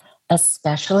systems,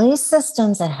 especially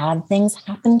systems that had things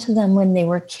happen to them when they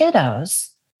were kiddos,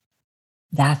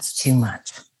 that's too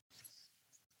much.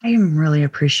 I am really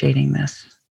appreciating this.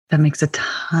 That makes a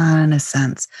ton of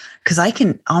sense because I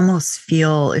can almost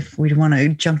feel, if we want to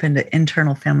jump into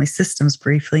internal family systems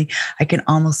briefly, I can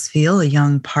almost feel a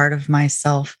young part of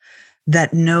myself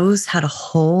that knows how to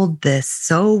hold this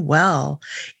so well.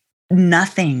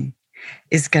 Nothing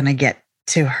is going to get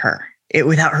to her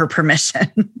without her permission,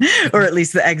 or at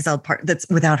least the exiled part that's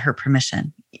without her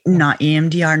permission. Not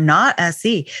EMDR, not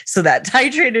SE. So that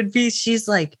titrated piece, she's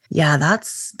like, yeah,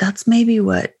 that's maybe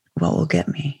what will get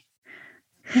me.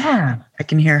 Yeah. I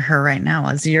can hear her right now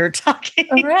as you're talking.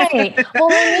 Right.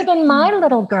 Well, and even my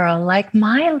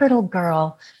little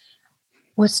girl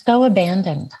was so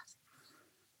abandoned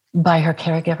by her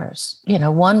caregivers.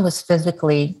 One was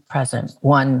physically present,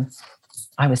 one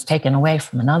I was taken away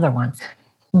from another one,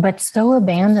 but so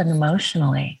abandoned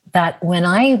emotionally that when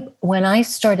I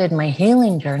started my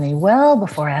healing journey, well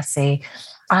before SE,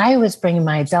 I was bringing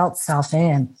my adult self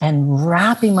in and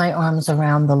wrapping my arms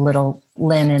around the little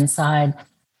Lynne inside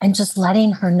and just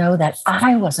letting her know that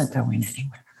I wasn't going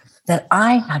anywhere, that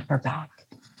I had her back.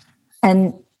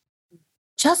 And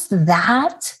just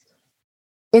that,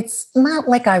 it's not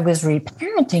like I was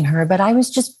reparenting her, but I was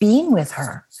just being with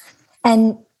her.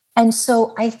 And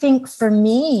so I think for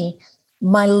me,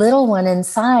 my little one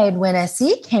inside, when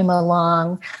SE came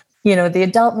along, the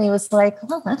adult me was like,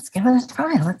 well, let's give it a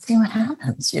try. Let's see what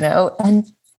happens,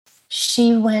 And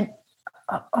she went,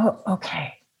 oh,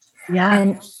 okay. Yeah.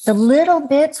 And the little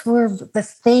bits were the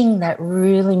thing that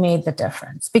really made the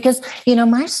difference. Because,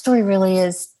 my story really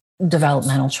is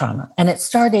developmental trauma. And it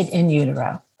started in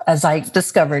utero, as I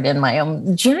discovered in my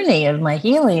own journey of my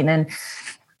healing.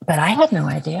 But I had no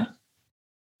idea.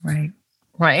 Right.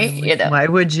 Why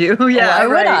would you? Yeah. Why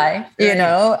would I?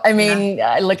 Right. I mean,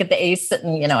 I look at the ACE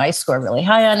and, I score really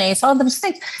high on ACE, all those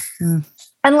things.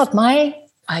 And look, I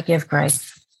give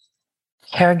grace.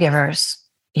 Caregivers,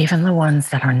 even the ones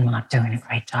that are not doing a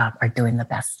great job, are doing the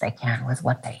best they can with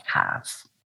what they have.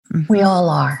 Mm-hmm. We all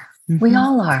are. Mm-hmm. We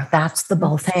all are. That's the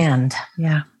both and.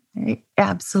 Yeah,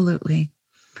 absolutely.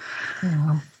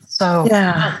 So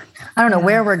I don't know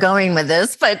where we're going with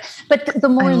this, but the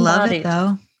more I love embodied, it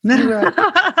though.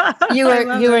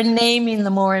 you were naming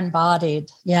the more embodied.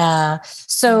 Yeah.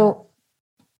 So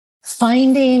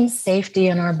finding safety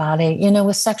in our body,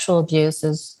 with sexual abuse,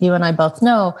 as you and I both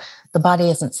know, the body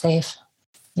isn't safe.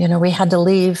 We had to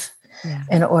leave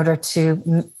in order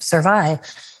to survive.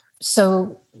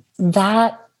 So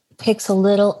that takes a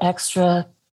little extra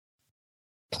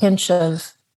pinch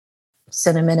of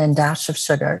cinnamon and dash of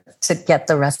sugar to get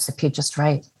the recipe just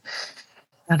right.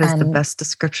 That is the best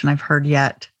description I've heard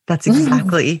yet. That's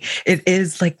exactly, it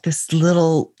is like this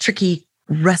little tricky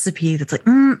recipe that's like,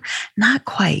 not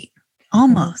quite,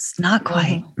 almost, not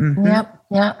quite. Mm-hmm.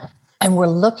 Yep. And we're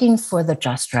looking for the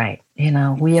just right.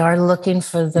 We are looking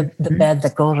for the bed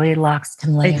that Goldilocks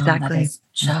can lay on that is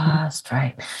just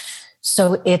right.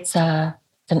 So it's an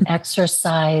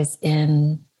exercise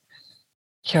in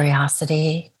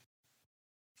curiosity,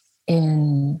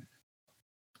 in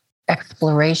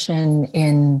exploration,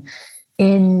 in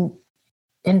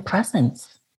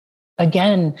presence.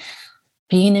 Again,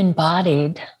 being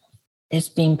embodied is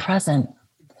being present.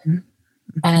 Mm-hmm.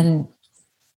 And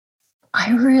I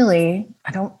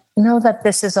don't know that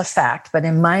this is a fact, but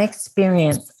in my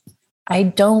experience, I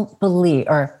don't believe,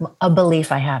 or a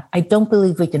belief I have, I don't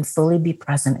believe we can fully be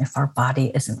present if our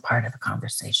body isn't part of the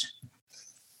conversation.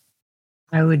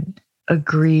 I would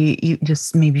agree,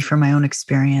 just maybe from my own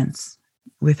experience,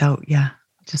 without,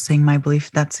 just saying my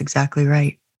belief. That's exactly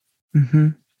right. Mm-hmm.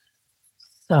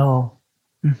 So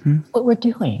what we're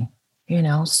doing,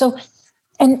 so,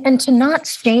 and to not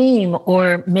shame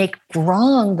or make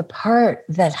wrong the part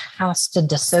that has to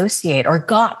dissociate or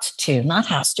got to, not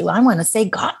has to, I want to say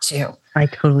got to. I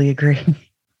totally agree.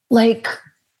 Like,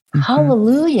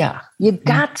 hallelujah, you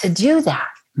got to do that.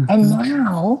 And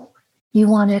now you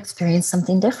want to experience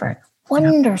something different.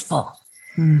 Wonderful.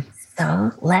 Yep.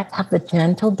 So let's have the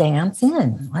gentle dance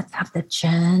in. Let's have the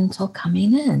gentle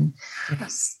coming in.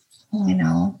 Yes.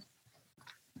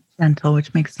 Gentle,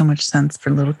 which makes so much sense for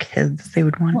little kids. They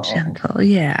would want gentle.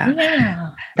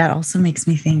 Yeah. That also makes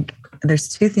me think there's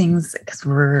two things, because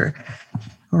we're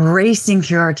racing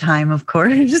through our time, of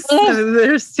course. So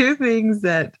there's two things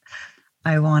that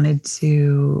I wanted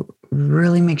to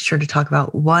really make sure to talk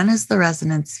about. One is the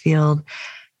resonance field,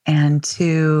 and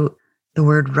two, the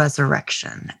word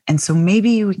resurrection. And so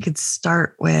maybe we could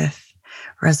start with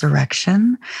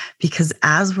resurrection, because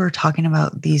as we're talking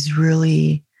about these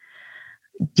really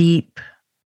deep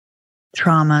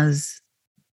traumas,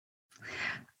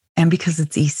 and because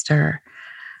it's Easter,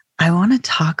 I want to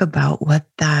talk about what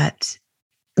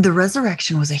the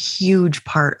resurrection was a huge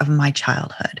part of my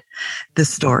childhood, the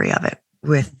story of it,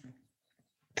 with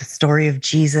the story of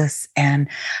Jesus. And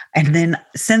then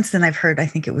since then I've heard, I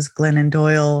think it was Glennon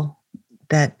Doyle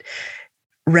that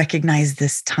recognized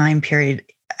this time period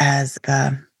as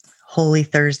the Holy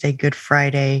Thursday, Good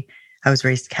Friday. I was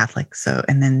raised Catholic. So,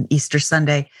 and then Easter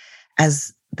Sunday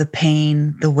as the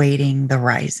pain, the waiting, the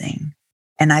rising.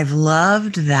 And I've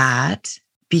loved that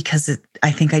because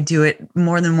I think I do it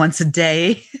more than once a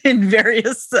day in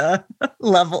various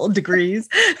level degrees.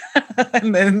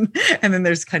 and then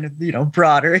there's kind of,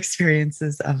 broader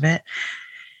experiences of it.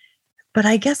 But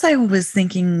I guess I was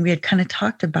thinking we had kind of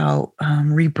talked about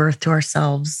rebirth to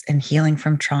ourselves and healing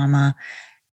from trauma,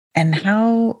 and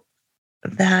how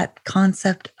that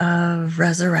concept of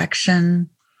resurrection,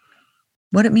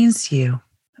 what it means to you,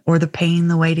 or the pain,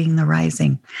 the waiting, the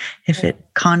rising, if it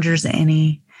conjures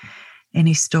any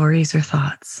stories or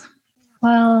thoughts.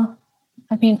 Well,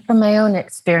 I mean, from my own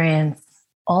experience,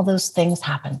 all those things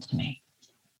happened to me.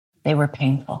 They were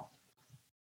painful.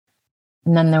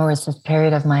 And then there was this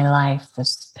period of my life,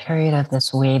 this period of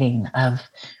this waiting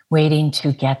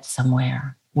to get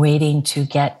somewhere, waiting to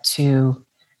get to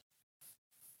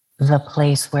the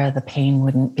place where the pain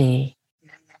wouldn't be.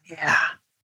 Yeah.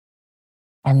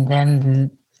 And then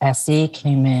the SE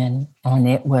came in, and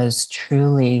it was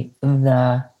truly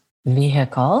the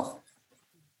vehicle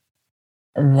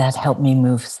that helped me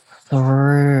move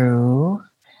through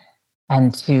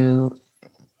and to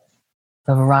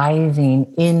the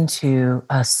rising into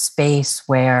a space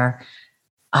where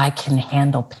I can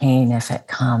handle pain if it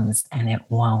comes, and it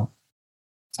won't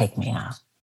take me out.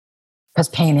 Because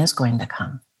pain is going to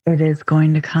come. It is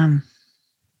going to come.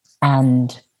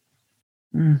 And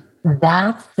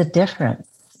that's the difference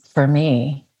for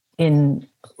me in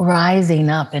rising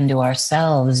up into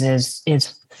ourselves is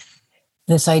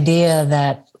this idea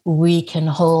that we can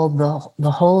hold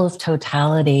the whole of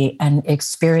totality and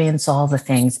experience all the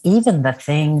things, even the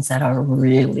things that are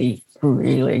really,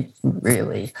 really,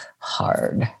 really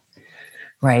hard,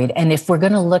 right? And if we're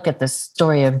going to look at the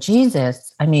story of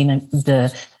Jesus, I mean,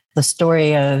 the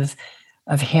story of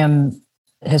him,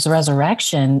 his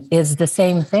resurrection is the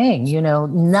same thing.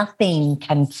 Nothing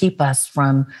can keep us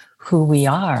from who we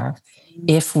are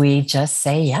if we just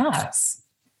say yes.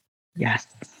 Yes.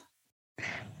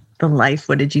 The life,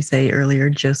 what did you say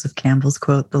earlier? Joseph Campbell's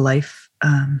quote, the life.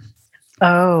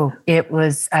 It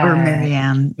was or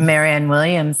Marianne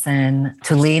Williamson.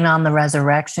 To lean on the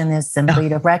resurrection is simply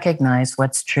to recognize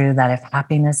what's true, that if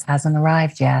happiness hasn't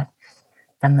arrived yet,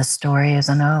 then the story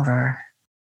isn't over.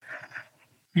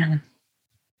 Yeah.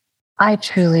 I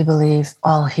truly believe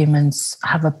all humans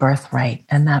have a birthright,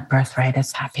 and that birthright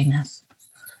is happiness.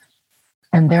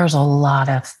 And there's a lot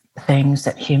of things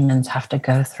that humans have to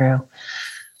go through.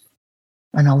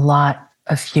 And a lot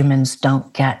of humans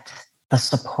don't get the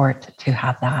support to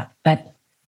have that. But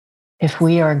if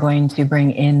we are going to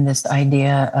bring in this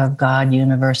idea of God,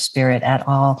 universe, spirit at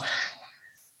all,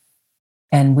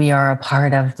 and we are a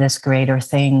part of this greater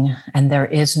thing, and there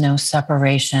is no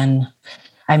separation.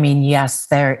 I mean, yes,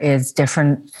 there is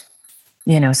different,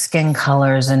 skin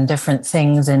colors and different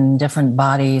things, and different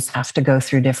bodies have to go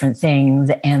through different things.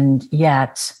 And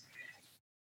yet,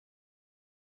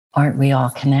 aren't we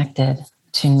all connected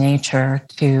to nature,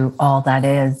 to all that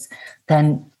is?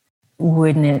 Then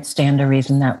wouldn't it stand to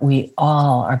reason that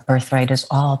our birthright is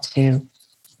all to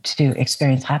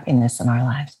experience happiness in our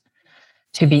lives,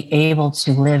 to be able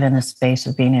to live in a space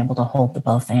of being able to hold the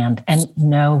both and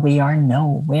no, we are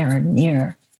nowhere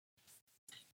near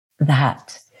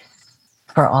that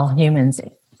for all humans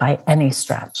by any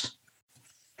stretch.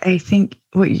 I think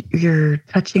what you're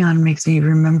touching on makes me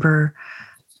remember,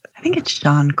 I think it's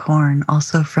Sean Corn,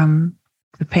 also from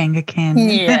Topanga Canyon.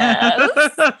 Yes.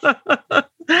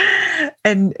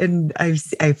 and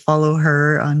I follow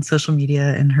her on social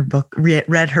media, and her book,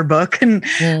 read her book, and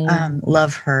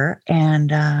love her.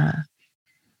 And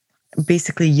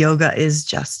basically, yoga is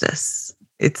justice.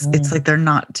 It's like they're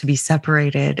not to be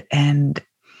separated, and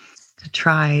to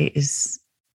try is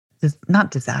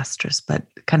not disastrous, but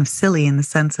kind of silly in the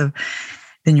sense of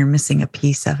then you're missing a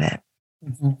piece of it.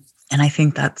 Mm-hmm. And I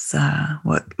think that's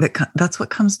what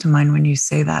comes to mind when you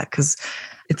say that, because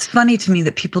it's funny to me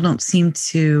that people don't seem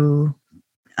to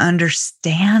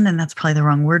understand, and that's probably the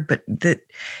wrong word, but that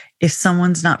if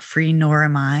someone's not free, nor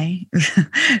am I,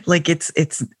 like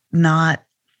it's not.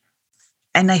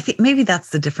 And I think maybe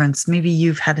that's the difference. Maybe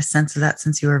you've had a sense of that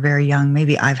since you were very young.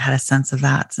 Maybe I've had a sense of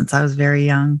that since I was very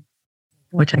young,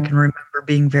 which I can remember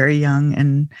being very young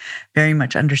and very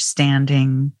much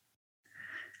understanding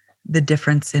the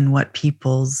difference in what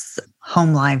people's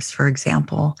home lives, for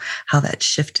example, how that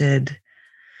shifted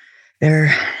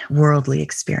their worldly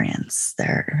experience,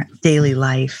 their daily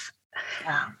life.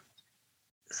 Yeah.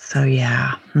 So,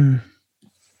 yeah.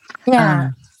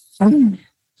 Yeah.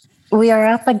 We are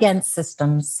up against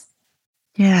systems.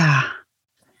 Yeah.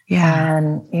 Yeah.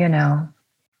 And,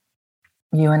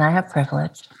 you and I have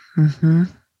privilege. Mm-hmm.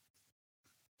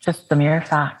 Just the mere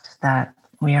fact that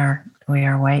we are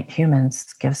white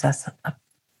humans gives us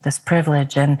this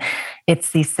privilege. And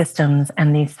it's these systems,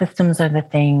 and these systems are the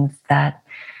things that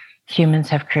humans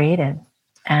have created.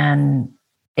 And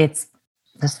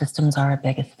the systems are our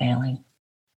biggest failing.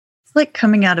 It's like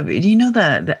coming out of it. You know,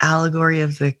 the allegory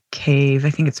of the cave.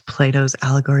 I think it's Plato's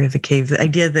allegory of the cave. The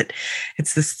idea that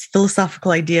it's this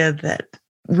philosophical idea that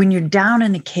when you're down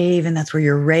in a cave and that's where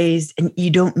you're raised and you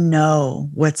don't know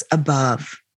what's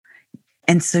above.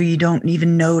 And so you don't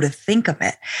even know to think of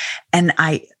it. And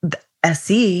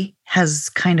SE has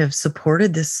kind of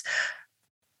supported this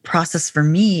process for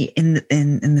me in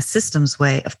the systems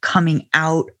way of coming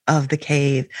out of the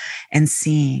cave and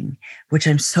seeing, which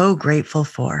I'm so grateful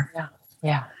for. Yeah.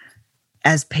 Yeah.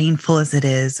 As painful as it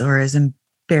is, or as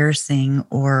embarrassing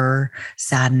or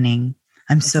saddening,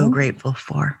 I'm so grateful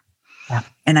for. Yeah.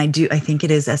 And I think it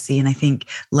is SE. And I think,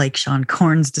 like Sean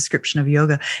Korn's description of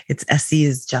yoga, it's SE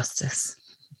is justice.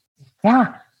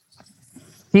 Yeah.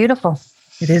 Beautiful.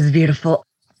 It is beautiful.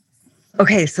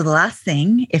 Okay, so the last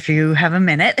thing, if you have a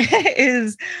minute,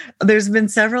 is there's been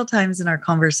several times in our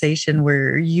conversation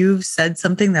where you've said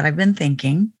something that I've been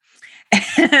thinking.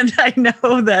 And I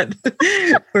know that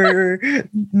we're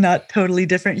not totally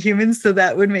different humans, so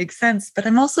that would make sense. But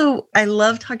I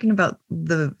love talking about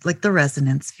the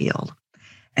resonance field.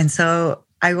 And so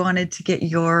I wanted to get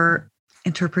your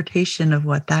interpretation of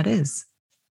what that is.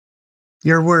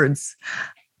 Your words.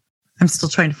 I'm still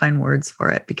trying to find words for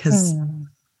it because...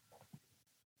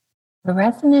 The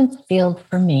resonance field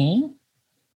for me,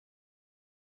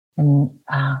 and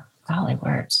golly,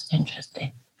 words,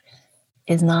 interesting,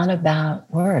 is not about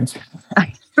words.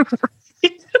 For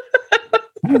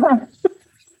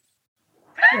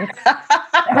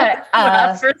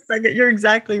a second, you're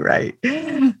exactly right.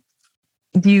 Do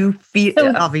you feel,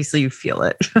 obviously you feel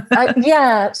it.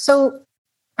 Yeah. So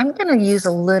I'm going to use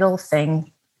a little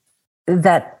thing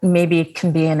that maybe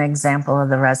can be an example of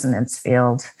the resonance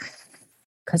field,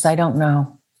 because I don't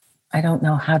know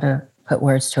how to put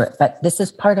words to it, but this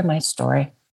is part of my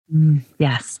story.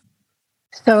 Yes.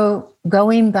 So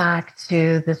going back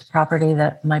to this property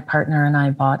that my partner and I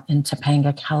bought in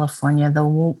Topanga, California, the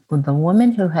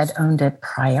woman who had owned it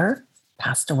prior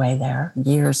passed away there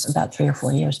about 3 or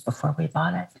 4 years before we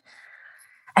bought it.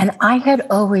 And I had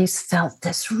always felt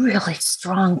this really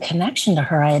strong connection to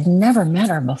her. I had never met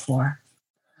her before.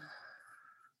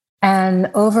 And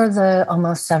over the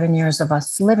almost 7 years of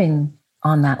us living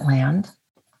on that land,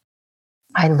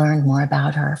 I learned more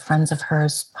about her. Friends of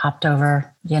hers popped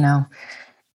over,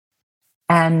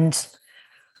 and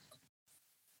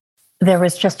there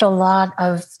was just a lot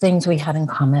of things we had in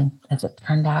common, as it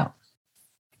turned out.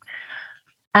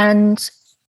 And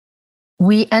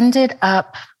we ended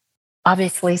up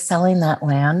obviously selling that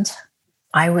land.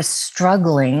 I was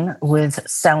struggling with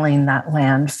selling that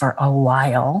land for a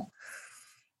while.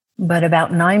 But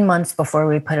about 9 months before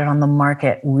we put it on the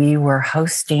market, we were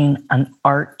hosting an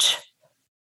art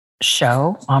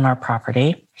show on our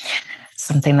property,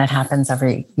 something that happens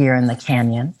every year in the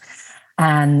canyon.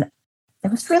 And it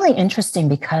was really interesting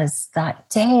because that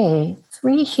day,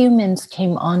 3 humans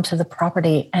came onto the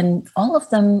property and all of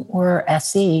them were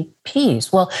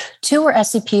SEPs. Well, 2 were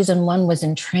SEPs and 1 was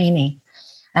in training.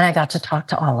 And I got to talk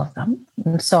to all of them.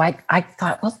 And so I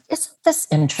thought, well, isn't this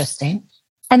interesting?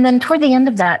 And then toward the end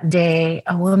of that day,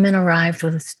 a woman arrived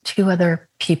with 2 other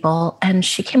people, and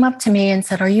she came up to me and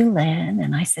said, "Are you Lynne?"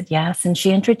 And I said, "Yes." And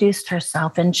she introduced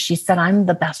herself, and she said, "I'm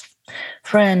the best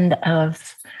friend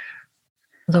of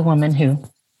the woman who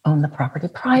owned the property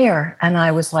prior." And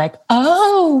I was like,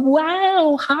 "Oh,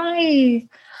 wow, hi."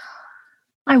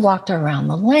 I walked her around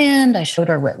the land. I showed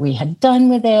her what we had done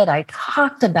with it. I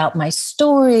talked about my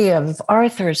story of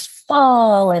Arthur's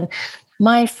Fall and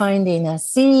my finding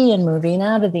SE and moving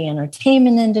out of the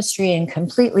entertainment industry and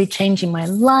completely changing my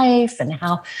life, and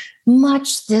how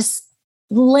much this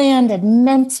land had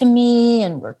meant to me,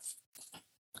 and we're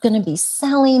going to be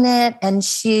selling it. And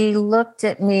she looked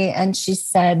at me and she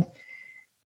said,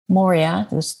 Moria,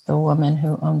 who's the woman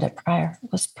who owned it prior,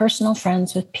 was personal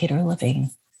friends with Peter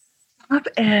Levine. Stop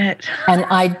it. And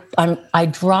I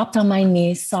dropped on my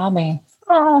knees sobbing.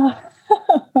 Oh.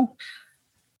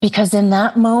 Because in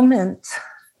that moment,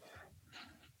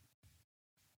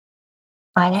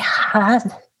 I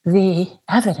had the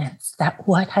evidence that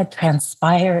what had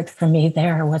transpired for me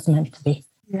there was meant to be.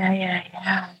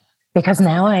 Yeah. Because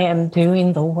now I am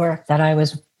doing the work that I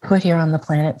was put here on the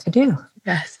planet to do.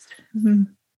 Yes. Mm-hmm.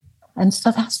 And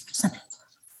so that's resonance.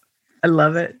 I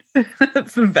love it.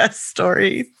 That's the best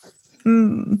story.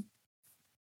 Oh,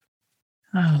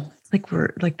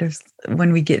 there's,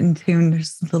 when we get in tune,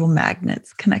 there's little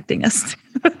magnets connecting us.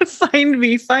 Find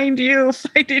me, find you,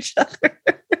 find each other.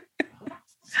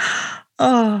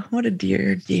 Oh, what a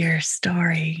dear, dear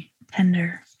story.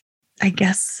 Tender. I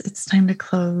guess it's time to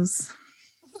close.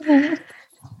 I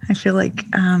feel like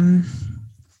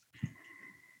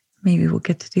maybe we'll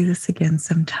get to do this again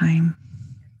sometime.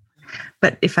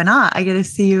 But if I'm not, I get to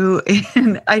see you.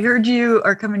 I heard you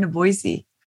are coming to Boise.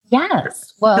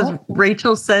 Yes. Because Well,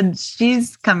 Rachel said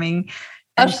she's coming.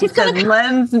 And she said,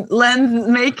 Len's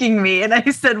making me. And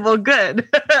I said, well, good.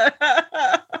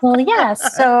 Well,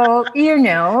 yes. So,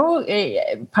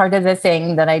 part of the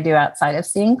thing that I do outside of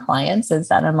seeing clients is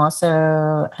that I'm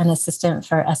also an assistant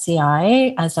for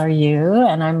SEI, as are you.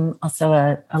 And I'm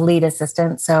also a lead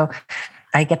assistant. So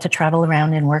I get to travel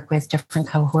around and work with different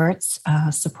cohorts,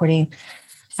 supporting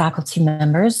faculty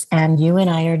members. And you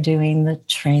and I are doing the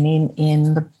training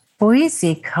in the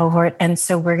Boise cohort. And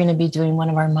so we're going to be doing one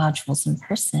of our modules in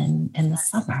person in the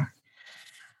summer.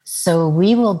 So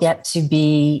we will get to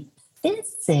be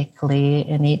physically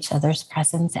in each other's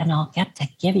presence, and I'll get to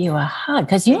give you a hug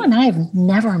because you and I have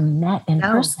never met in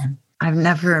person. I've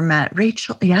never met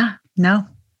Rachel. Yeah. No.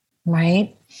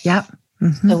 Right? Yep.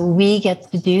 Mm-hmm. So we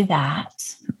get to do that.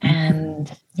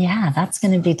 And yeah, that's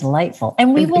going to be delightful.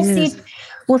 And we'll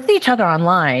see each other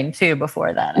online too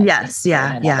before that. Yes.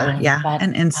 Yeah. But,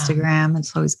 and Instagram.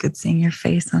 It's always good seeing your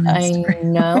face on Instagram. I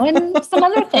know. And some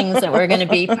other things that we're going to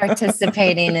be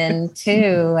participating in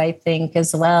too, I think,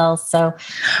 as well. So,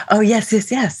 oh, yes.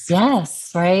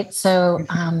 Yes. Right. So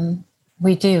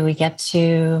we get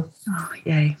to,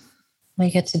 yay. We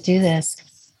get to do this.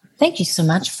 Thank you so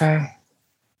much for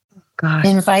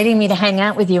inviting me to hang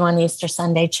out with you on Easter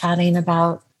Sunday, chatting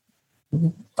about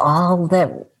all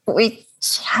that we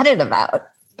chatted about.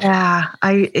 Yeah,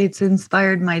 it's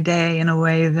inspired my day in a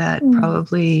way that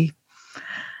probably,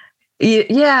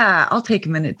 I'll take a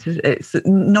minute to,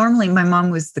 normally my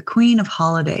mom was the queen of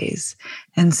holidays.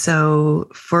 And so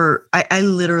I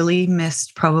literally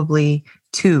missed probably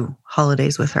 2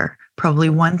 holidays with her, probably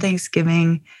one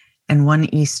Thanksgiving and one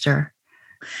Easter.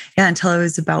 Yeah, until I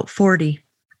was about 40.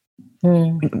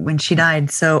 When she died.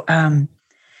 So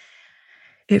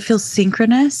it feels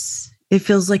synchronous. It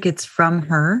feels like it's from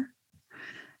her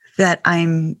that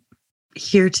I'm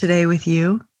here today with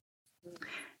you.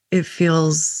 It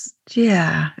feels,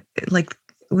 like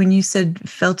when you said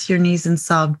fell to your knees and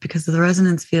sobbed because of the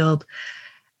resonance field,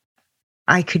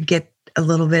 I could get a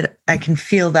little bit, I can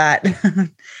feel that.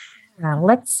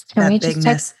 Let's take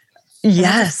let's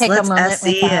a moment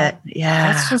SE it.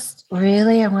 Yeah. Let's just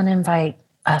really, I want to invite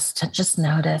us to just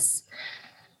notice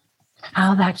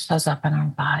how that shows up in our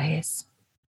bodies.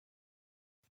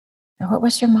 And what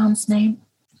was your mom's name?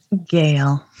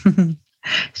 Gail.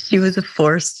 She was a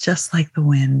force just like the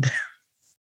wind.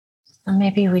 So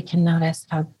maybe we can notice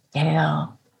how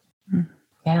Gail's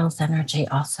energy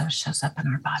also shows up in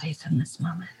our bodies in this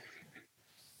moment.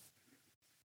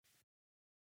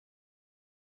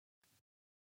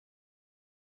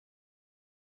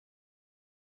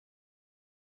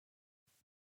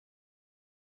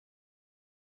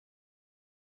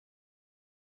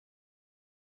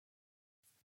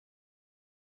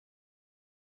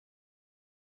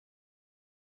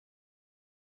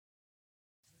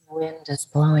 Wind is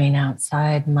blowing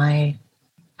outside my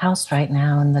house right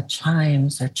now, and the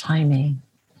chimes are chiming.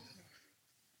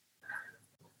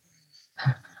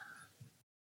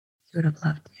 She would have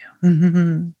loved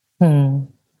you.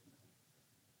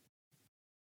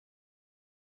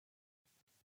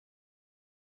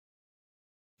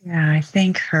 Yeah, I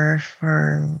thank her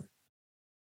for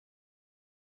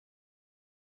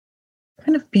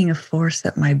kind of being a force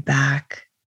at my back,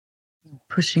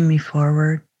 pushing me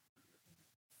forward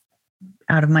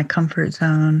out of my comfort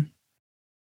zone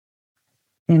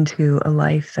into a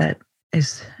life that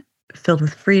is filled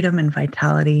with freedom and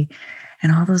vitality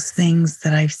and all those things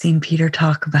that I've seen Peter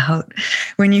talk about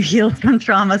when you heal from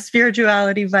trauma,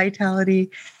 spirituality,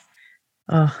 vitality.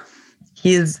 Oh,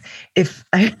 if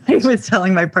I was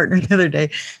telling my partner the other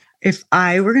day, if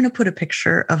I were going to put a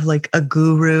picture of like a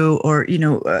guru or,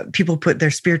 people put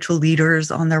their spiritual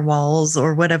leaders on their walls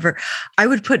or whatever, I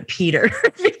would put Peter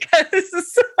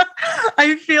because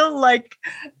I feel like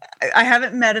I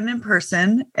haven't met him in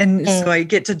person. And so I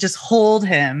get to just hold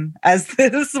him as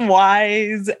this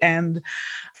wise and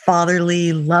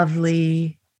fatherly,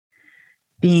 lovely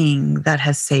being that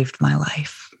has saved my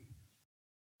life.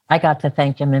 I got to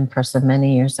thank him in person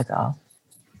many years ago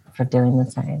for doing the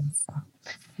same. So.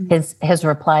 His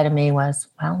reply to me was,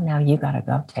 well, now you got to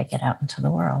go take it out into the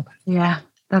world. Yeah,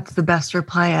 that's the best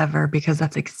reply ever because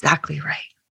that's exactly right.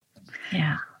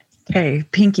 Yeah. Okay,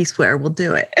 pinky swear, we'll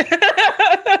do it.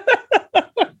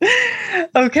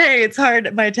 Okay, it's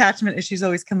hard. My attachment issues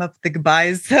always come up with the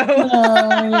goodbyes. So,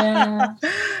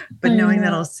 But knowing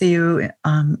that I'll see you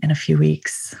in a few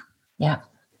weeks. Yeah.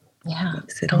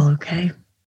 Makes it all okay.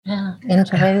 Yeah.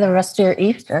 Enjoy the rest of your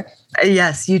Easter.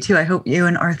 Yes, you too. I hope you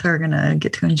and Arthur are going to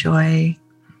get to enjoy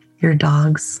your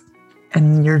dogs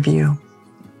and your view.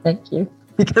 Thank you.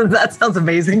 Because that sounds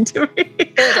amazing to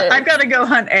me. I've got to go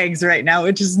hunt eggs right now,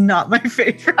 which is not my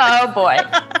favorite. Oh, boy.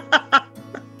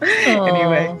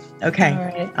 Anyway, okay. All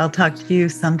right. I'll talk to you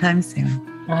sometime soon.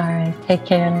 All right. Take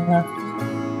care and love.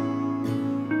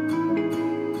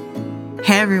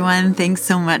 Hey everyone, thanks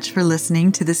so much for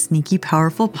listening to the Sneaky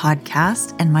Powerful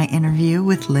podcast and my interview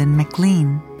with Lynne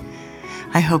Maclean.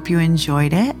 I hope you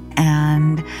enjoyed it,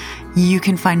 and you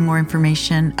can find more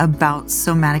information about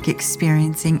somatic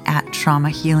experiencing at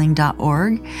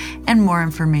traumahealing.org and more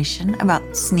information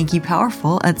about Sneaky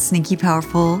Powerful at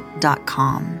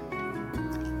sneakypowerful.com.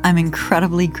 I'm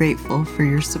incredibly grateful for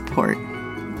your support.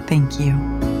 Thank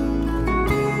you.